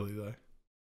 Really, though.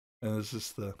 And this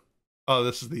is the... Oh,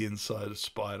 this is the inside of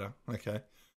Spider. Okay.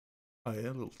 Oh, yeah,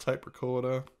 little tape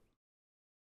recorder.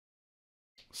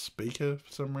 Speaker,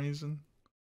 for some reason.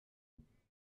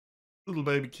 Little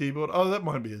baby keyboard. Oh, that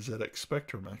might be a ZX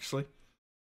Spectrum, actually.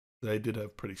 They did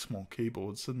have pretty small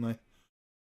keyboards, didn't they?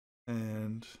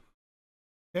 And...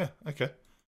 yeah, okay.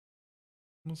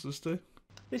 What's this do?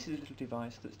 This is a little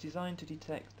device that's designed to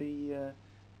detect the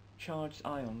charged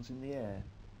ions in the air.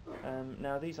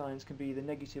 Now, these ions can be either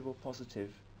negative or positive.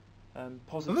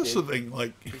 Positive and that's the thing,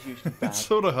 like, it's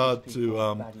sort of hard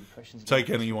to take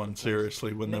anyone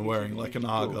seriously when they're wearing, like, an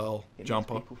Argyle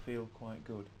jumper. Makes people feel quite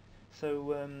good.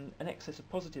 So, an excess of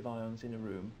positive ions in a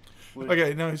room would...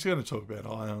 Okay, now he's going to talk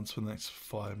about ions for the next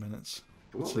 5 minutes.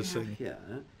 What's this thing? What we have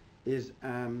here is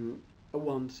a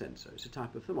wand sensor. It's a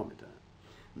type of thermometer.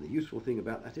 And the useful thing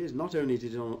about that is not only is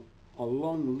it on a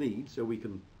long lead so we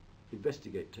can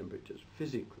investigate temperatures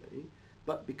physically,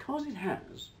 but because it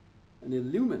has an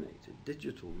illuminated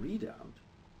digital readout,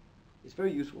 it's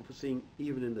very useful for seeing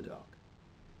even in the dark.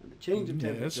 And the change of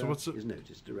temperature is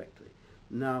noticed directly.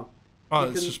 Now,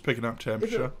 it's just picking up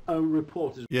temperature. A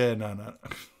report is... Yeah, no.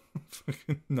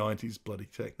 Fucking 90s bloody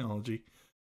technology.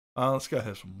 Let's go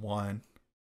have some wine.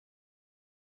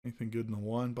 Anything good in the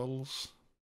wine bottles?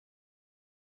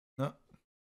 No.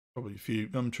 Probably a few.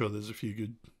 I'm sure there's a few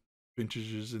good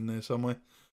vintages in there somewhere.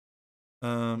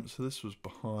 So this was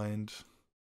behind.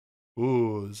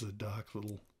 Ooh, there's a dark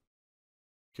little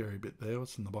scary bit there.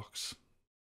 What's in the box?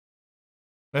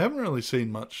 I haven't really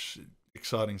seen much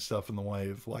exciting stuff in the way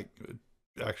of, like,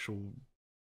 actual...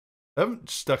 I haven't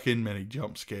stuck in many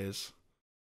jump scares.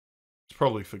 It's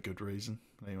probably for good reason.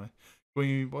 Anyway, can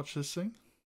we watch this thing?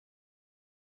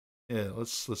 Yeah,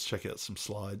 let's check out some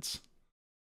slides.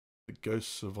 The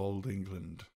Ghosts of Old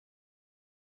England.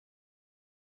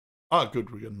 Ah, good.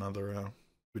 We got another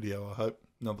video, I hope.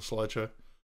 Another slideshow.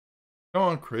 Come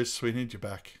on, Chris. We need you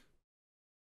back.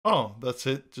 Oh, that's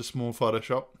it. Just more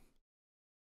Photoshop.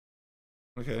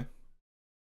 Okay.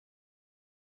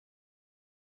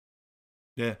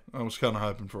 Yeah, I was kind of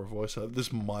hoping for a voiceover.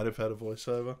 This might have had a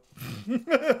voiceover.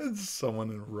 Someone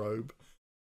in a robe.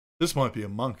 This might be a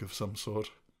monk of some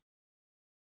sort.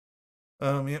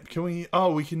 Yep, can we...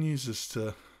 Oh, we can use this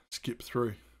to skip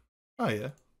through. Oh, yeah.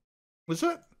 Was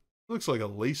that... Looks like a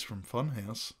lease from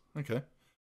Funhouse. Okay.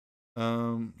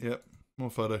 Yep. More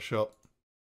Photoshop.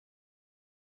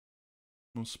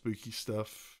 More spooky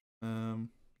stuff.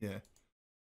 Yeah.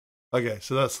 Okay,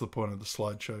 so that's the point of the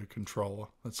slideshow controller.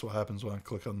 That's what happens when I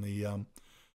click on the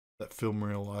that film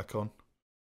reel icon.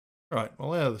 Right,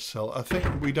 well, out of the cell. I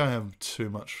think we don't have too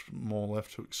much more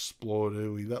left to explore,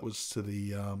 do we? That was to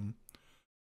the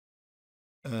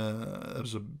that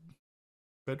was a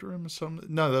bedroom or something.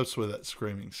 No, that's where that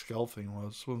screaming skull thing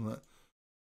was, wasn't it?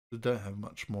 We don't have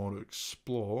much more to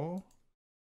explore.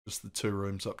 Just the 2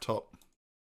 rooms up top.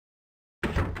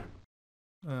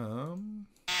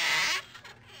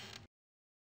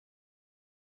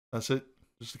 That's it.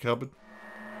 Just a cupboard.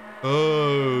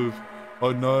 Oh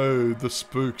no, the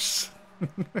spooks.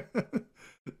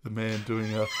 The man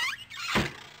doing a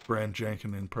Brand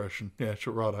Jankin impression. Yeah,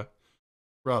 sure, righto.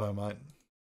 Righto, mate.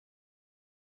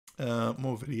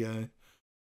 More video.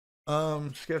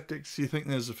 Skeptics, do you think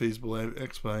there's a feasible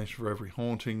explanation for every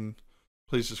haunting?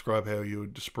 Please describe how you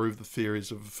would disprove the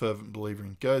theories of a fervent believer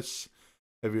in ghosts.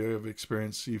 Have you ever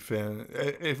experienced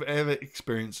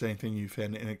anything you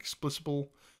found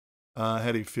inexplicable?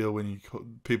 How do you feel when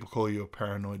people call you a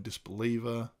paranoid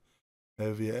disbeliever?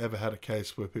 Have you ever had a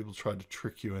case where people tried to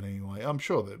trick you in any way? I'm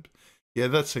sure that, yeah,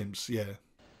 that seems, yeah.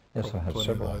 Yes, I had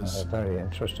several. A very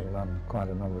interesting one quite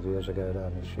a number of years ago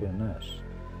down in Sheerness.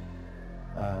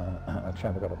 A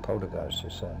chap got a poltergeist, he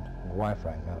said. My wife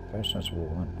rang up, very sensible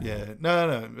woman. Yeah,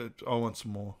 no, I want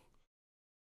some more.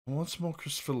 I want some more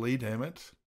Christopher Lee, damn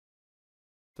it.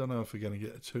 Don't know if we're going to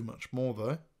get too much more,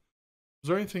 though. Is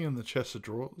there anything in the chest of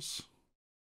drawers?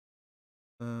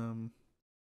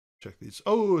 Check these.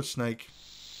 Oh, a snake.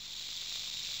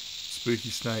 Spooky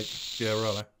snake. Yeah,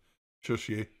 right. Shush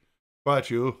you. Right,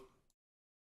 you.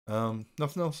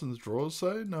 Nothing else in the drawers,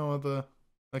 though? No other...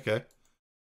 Okay.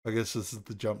 I guess this is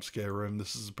the jump scare room.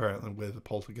 This is apparently where the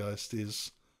poltergeist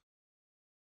is.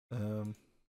 Still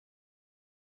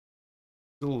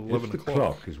 11 If the o'clock.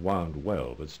 clock is wound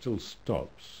well but still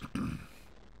stops,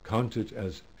 count it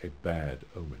as a bad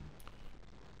omen.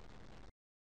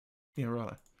 Yeah,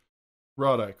 right.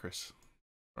 Righto, Chris.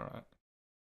 Alright.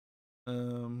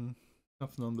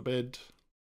 Nothing on the bed.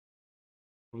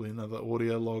 Probably another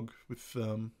audio log with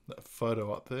that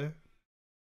photo up there.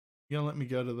 You gonna let me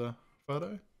go to the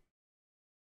photo?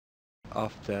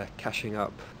 After cashing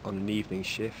up on an evening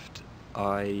shift,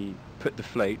 I put the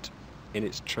float in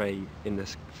its tray in the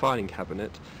filing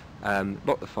cabinet,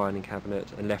 locked the filing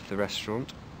cabinet and left the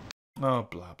restaurant. Oh,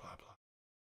 blah, blah, blah.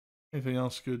 Anything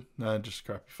else good? No, just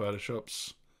crappy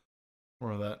photoshops.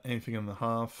 More of that. Anything in the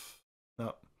half?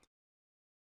 No.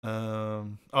 Oh,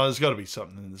 there's got to be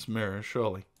something in this mirror,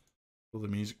 surely. Or the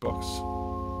music box.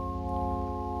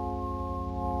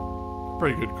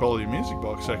 Pretty good quality music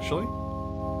box, actually.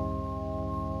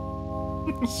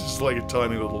 It's just like a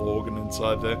tiny little organ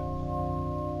inside there.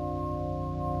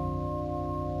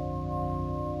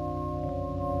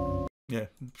 Yeah.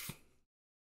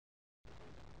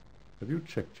 Have you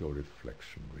checked your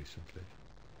reflection recently?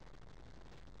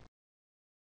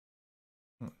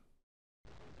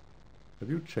 Have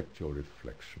you checked your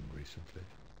reflection recently?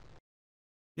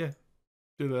 Yeah.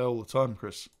 Do that all the time,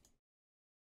 Chris.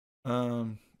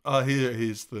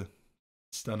 Here's the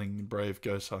stunning and brave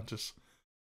ghost hunters.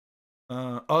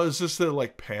 Is this their,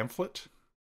 like, pamphlet?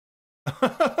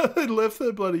 They left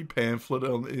their bloody pamphlet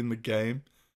in the game.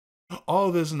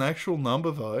 Oh, there's an actual number,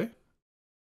 though.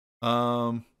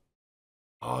 Do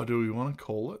we want to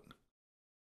call it?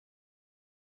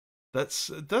 That's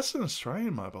an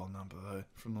Australian mobile number, though,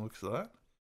 from the looks of that.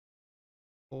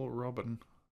 Or Robin.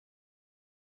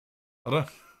 I don't...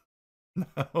 No,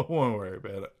 I won't worry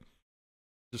about it.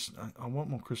 Just, I want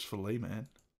more Christopher Lee, man.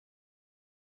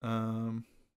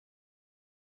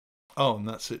 Oh, and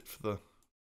that's it for the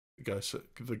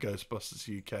Ghostbusters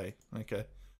UK. Okay.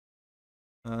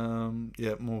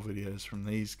 Yeah, more videos from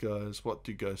these guys. What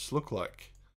do ghosts look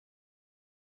like?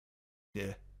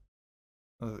 Yeah.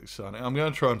 That's exciting. I'm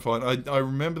going to try and find... I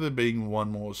remember there being one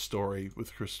more story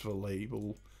with Christopher Lee.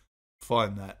 We'll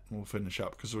find that and we'll finish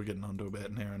up because we're getting on to about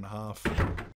an hour and a half.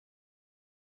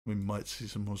 We might see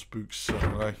some more spooks.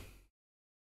 Anyway.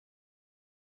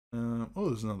 Oh,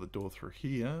 there's another door through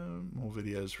here. More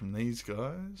videos from these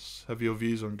guys. Have your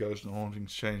views on ghosts and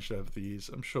hauntings changed over the years?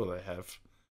 I'm sure they have.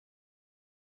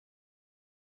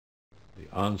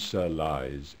 The answer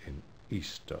lies in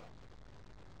Easter.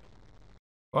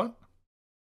 What?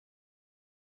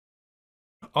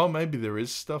 Oh, maybe there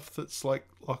is stuff that's like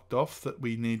locked off that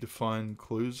we need to find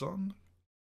clues on.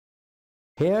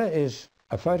 Here is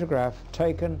a photograph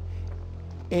taken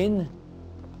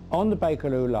on the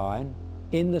Bakerloo line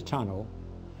in the tunnel,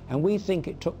 and we think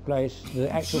it took place. The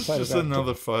actual This is photograph. just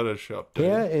another Photoshop. Dude.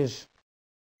 Here is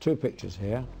two pictures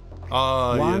here.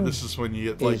 Oh, yeah, One this is when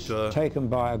you get like taken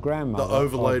by a grandmother. The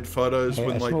overlaid photos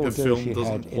when like the film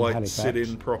doesn't quite Halifax, sit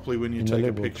in properly when you in take the a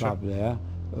Liberal picture. Club there.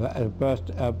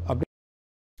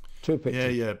 Two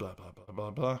pictures. Yeah, blah blah blah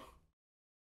blah blah.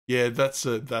 Yeah, that's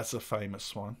a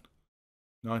famous one.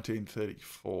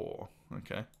 1934.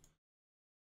 Okay.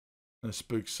 The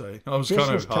spooks say. I was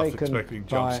kind of half expecting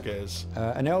jump scares.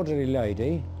 An elderly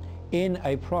lady in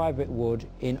a private wood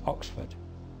in Oxford.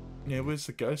 Yeah, where's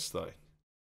the ghost though?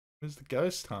 Where's the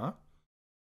ghost, huh?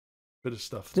 Bit of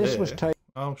stuff This there. was taken.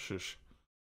 Oh shush.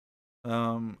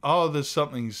 Oh, there's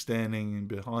something standing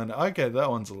behind it. Okay, that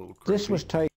one's a little creepy. This was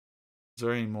taken. Is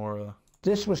there any more?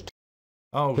 This was.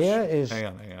 Oh, here is. Hang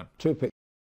on. Two pictures.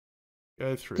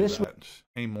 Go through This that.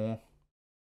 Any more?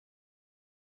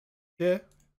 Yeah.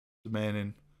 The man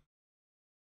in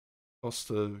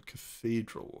Gloucester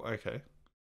Cathedral. Okay.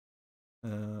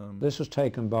 This was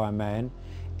taken by a man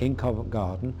in Covent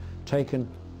Garden. Taken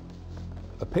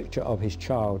a picture of his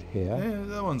child here. Yeah,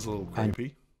 that one's a little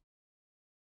creepy.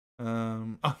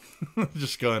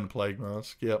 Just go in plague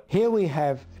mask. Yep. Here we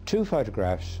have two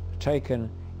photographs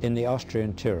taken in the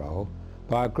Austrian Tyrol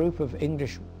by a group of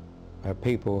English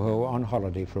people who were on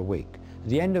holiday for a week. At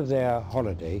the end of their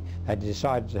holiday, they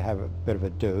decided to have a bit of a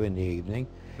do in the evening,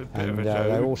 and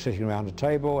they were all sitting around a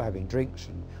table having drinks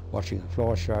and watching a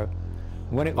floor show.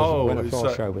 And when the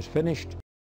floor show was finished,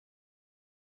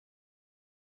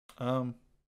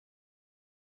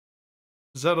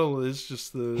 is that all? It is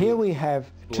just the here we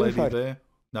have two lady there.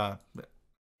 No,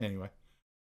 Anyway,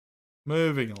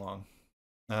 moving along.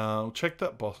 I'll check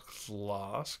that box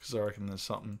last, because I reckon there's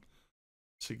something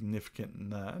significant in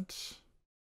that.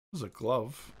 There's a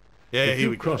glove. Yeah, if here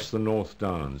we you cross go. the North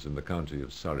Downs in the county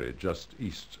of Surrey, just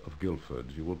east of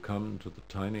Guildford, you will come to the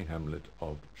tiny hamlet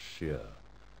of Shear.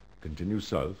 Continue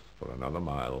south for another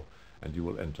mile, and you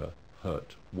will enter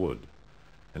Hurt Wood,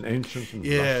 an ancient and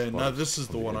Yeah, lush no, forest this is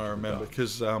the on one edge I of the remember, downs.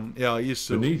 because I used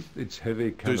to Beneath its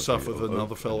heavy do stuff canopy with of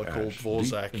another oak fella and called ash, deep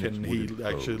Vorzak, in its and he wooded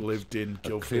actually folds, lived in a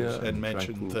Guildford clear and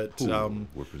mentioned tranquil that pool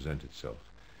will present itself.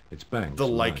 Its banks the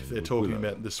lake lined they're with talking willow,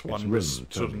 about, this its one, rim was sort of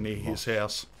turning near to his moss.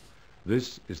 house.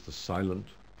 This is the silent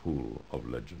pool of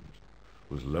legend,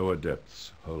 whose lower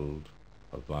depths hold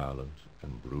a violent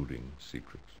and brooding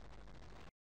secret.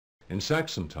 In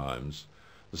Saxon times,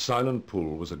 the silent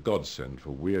pool was a godsend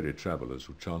for weary travellers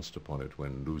who chanced upon it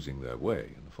when losing their way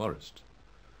in the forest.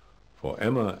 For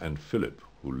Emma and Philip,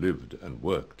 who lived and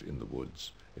worked in the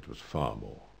woods, it was far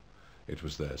more. It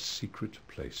was their secret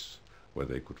place, where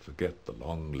they could forget the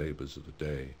long labours of the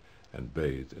day and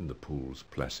bathe in the pool's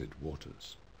placid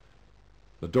waters.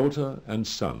 The daughter and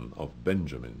son of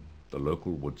Benjamin, the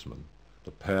local woodsman,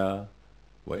 the pair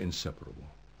were inseparable,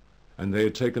 and they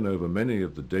had taken over many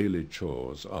of the daily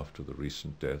chores after the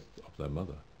recent death of their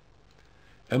mother.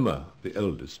 Emma, the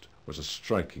eldest, was a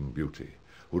striking beauty,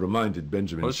 who reminded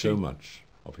Benjamin so much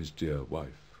of his dear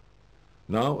wife.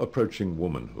 Now approaching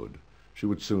womanhood, she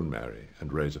would soon marry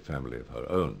and raise a family of her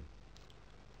own.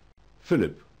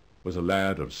 Philip was a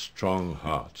lad of strong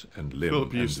heart and limb.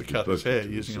 Philip used to cut his hair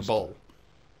using a bowl.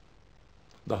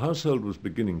 The household was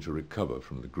beginning to recover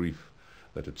from the grief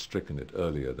that had stricken it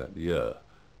earlier that year,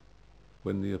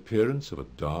 when the appearance of a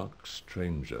dark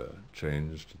stranger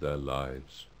changed their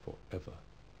lives forever.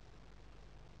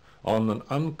 On an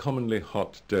uncommonly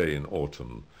hot day in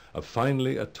autumn, a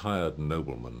finely attired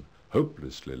nobleman,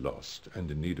 hopelessly lost and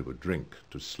in need of a drink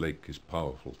to slake his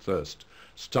powerful thirst,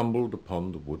 stumbled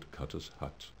upon the woodcutter's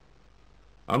hut.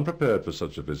 Unprepared for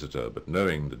such a visitor, but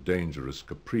knowing the dangerous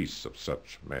caprice of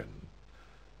such men,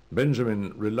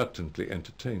 Benjamin reluctantly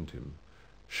entertained him,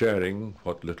 sharing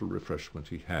what little refreshment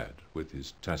he had with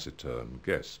his taciturn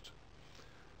guest.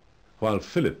 While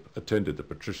Philip attended the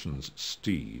patrician's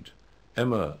steed,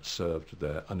 Emma served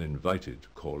their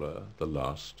uninvited caller the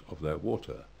last of their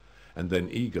water, and then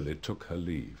eagerly took her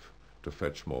leave to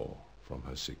fetch more from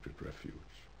her secret refuge.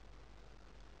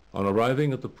 On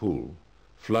arriving at the pool,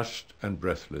 flushed and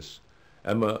breathless,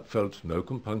 Emma felt no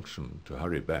compunction to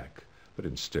hurry back, but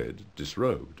instead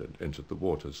disrobed and entered the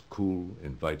water's cool,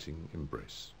 inviting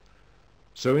embrace.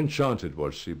 So enchanted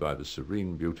was she by the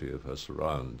serene beauty of her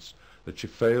surrounds that she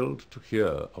failed to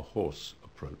hear a horse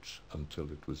approach until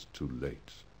it was too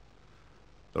late.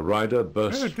 The rider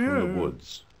burst from the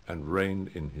woods and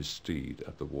reined in his steed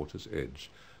at the water's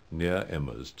edge, near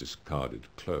Emma's discarded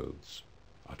clothes,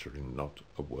 uttering not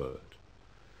a word.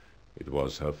 It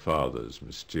was her father's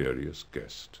mysterious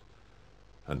guest,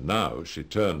 and now she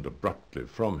turned abruptly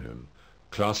from him,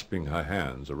 clasping her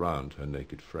hands around her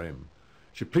naked frame.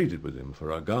 She pleaded with him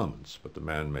for her garments, but the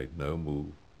man made no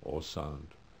move or sound,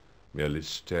 merely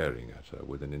staring at her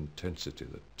with an intensity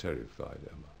that terrified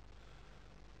Emma.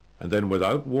 And then,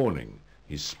 without warning,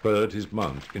 he spurred his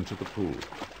mount into the pool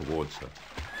towards her.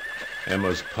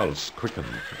 Emma's pulse quickened,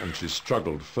 and she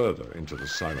struggled further into the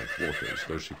silent waters,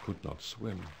 though she could not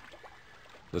swim.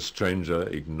 The stranger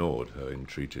ignored her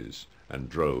entreaties and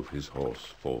drove his horse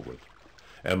forward.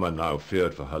 Emma now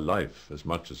feared for her life as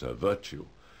much as her virtue,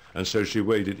 and so she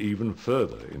waded even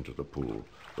further into the pool,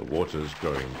 the waters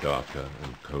growing darker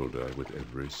and colder with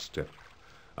every step,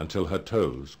 until her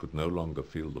toes could no longer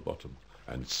feel the bottom,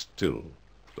 and still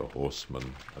the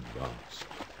horseman advanced.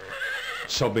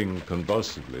 Sobbing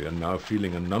convulsively and now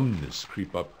feeling a numbness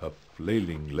creep up her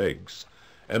flailing legs,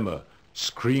 Emma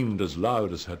screamed as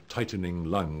loud as her tightening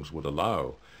lungs would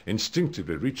allow,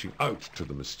 instinctively reaching out to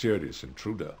the mysterious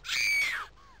intruder.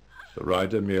 The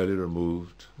rider merely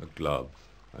removed a glove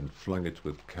and flung it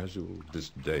with casual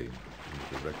disdain in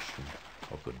the direction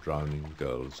of the drowning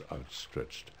girl's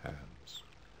outstretched hands.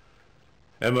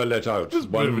 Emma let out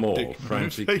one more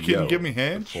frantic yell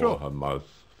before her mouth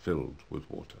filled with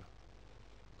water.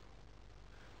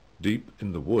 Deep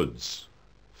in the woods,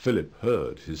 Philip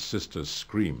heard his sister's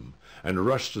scream and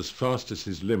rushed as fast as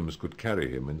his limbs could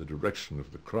carry him in the direction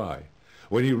of the cry.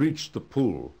 When he reached the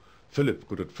pool, Philip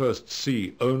could at first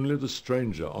see only the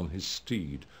stranger on his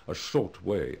steed a short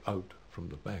way out from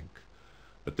the bank.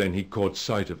 But then he caught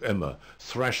sight of Emma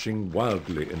thrashing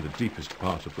wildly in the deepest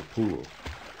part of the pool.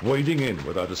 Wading in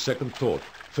without a second thought,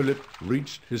 Philip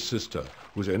reached his sister,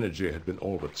 whose energy had been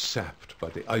all but sapped by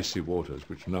the icy waters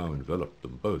which now enveloped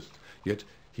them both. Yet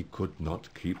He could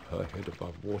not keep her head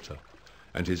above water,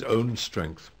 and his own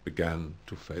strength began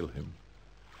to fail him.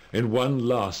 In one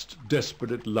last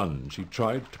desperate lunge, he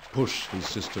tried to push his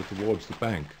sister towards the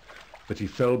bank, but he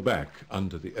fell back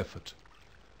under the effort,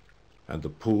 and the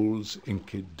pool's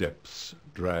inky depths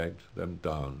dragged them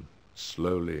down,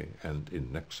 slowly and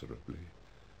inexorably.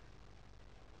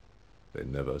 They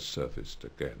never surfaced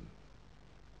again.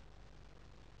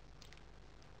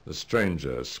 The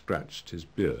stranger scratched his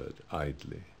beard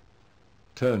idly,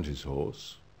 turned his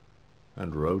horse,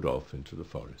 and rode off into the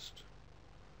forest.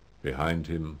 Behind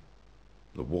him,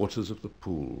 the waters of the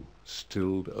pool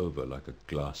stilled over like a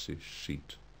glassy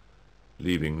sheet,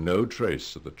 leaving no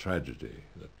trace of the tragedy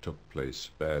that took place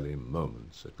barely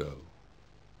moments ago.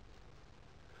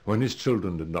 When his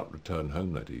children did not return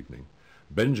home that evening,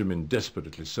 Benjamin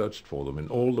desperately searched for them in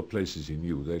all the places he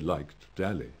knew they liked to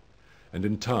dally, and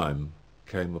in time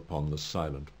came upon the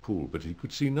silent pool, but he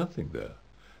could see nothing there,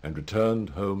 and returned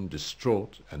home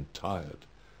distraught and tired.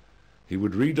 He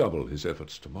would redouble his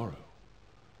efforts tomorrow.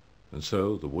 And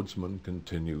so the woodsman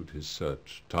continued his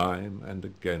search, time and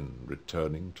again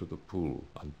returning to the pool,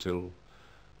 until,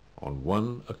 on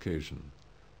one occasion,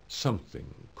 something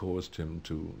caused him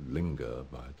to linger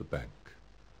by the bank.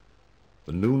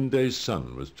 The noonday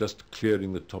sun was just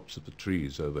clearing the tops of the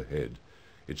trees overhead,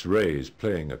 its rays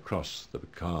playing across the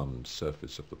becalmed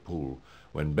surface of the pool,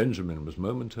 when Benjamin was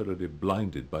momentarily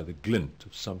blinded by the glint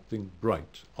of something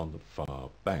bright on the far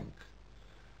bank.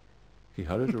 He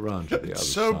hurried around to the other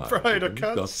so side. So bright, I and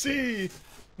can't see.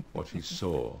 What he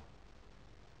saw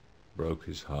broke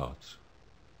his heart,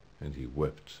 and he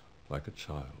wept like a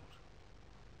child.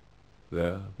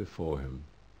 There before him,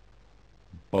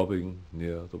 bobbing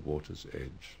near the water's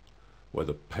edge, were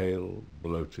the pale,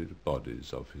 bloated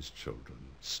bodies of his children,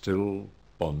 still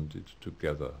bonded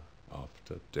together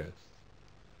after death.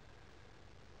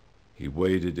 He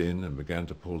waded in and began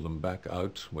to pull them back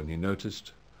out when he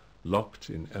noticed, locked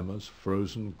in Emma's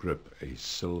frozen grip, a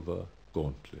silver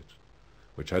gauntlet,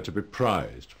 which had to be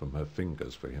prized from her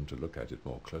fingers for him to look at it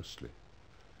more closely.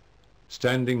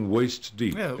 Standing waist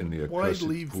deep in the accursed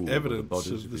pool were the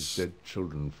bodies of his dead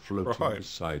children floating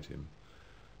beside him.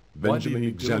 Benjamin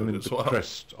examined the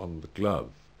crest on the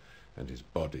glove, and his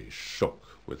body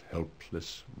shook with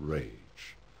helpless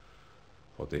rage.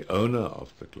 For the owner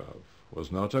of the glove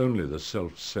was not only the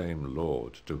self-same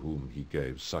lord to whom he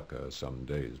gave succor some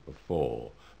days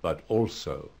before, but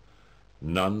also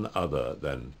none other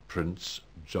than Prince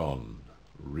John,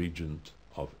 Regent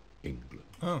of England.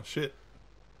 Oh, shit.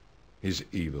 His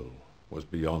evil was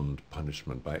beyond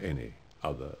punishment by any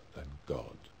other than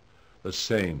God, the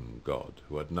same God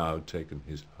who had now taken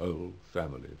his whole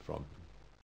family from him.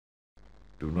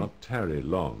 Do not tarry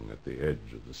long at the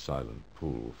edge of the silent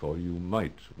pool, for you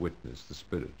might witness the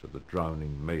spirit of the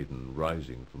drowning maiden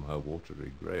rising from her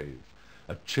watery grave,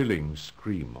 a chilling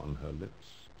scream on her lips.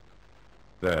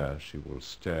 There she will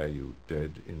stare you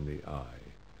dead in the eye,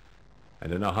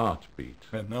 and in a heartbeat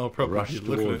rush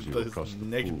towards you across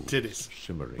the pool's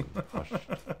shimmering, hushed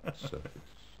surface.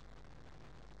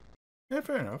 Yeah,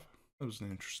 fair enough. That was an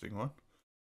interesting one.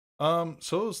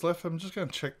 So all that's left, I'm just going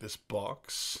to check this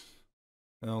box.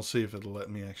 And I'll see if it'll let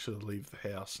me actually leave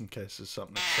the house in case there's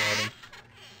something exciting.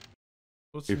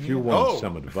 If you want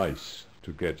some advice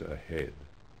to get ahead,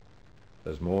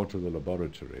 there's more to the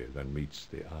laboratory than meets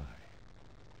the eye.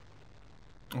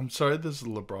 I'm sorry, there's a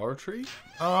laboratory?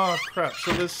 Oh, crap.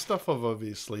 So there's stuff I've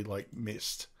obviously, like,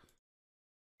 missed.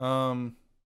 I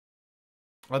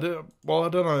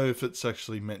don't know if it's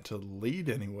actually meant to lead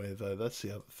anywhere, though. That's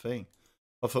the other thing.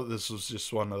 I thought this was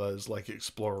just one of those, like,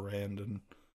 explore around and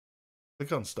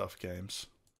click on stuff games.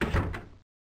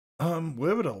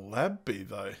 Where would a lab be,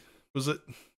 though? Was it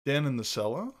down in the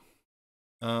cellar?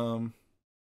 Nah,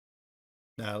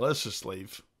 let's just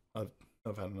leave. I've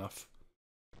had enough.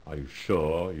 Are you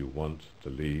sure you want to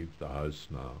leave the house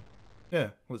now? Yeah,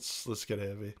 let's get out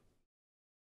of here.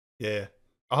 Yeah,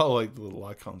 I like the little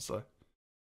icons though.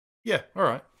 Yeah, all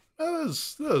right. That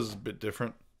was a bit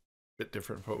different.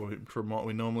 From what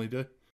we normally do.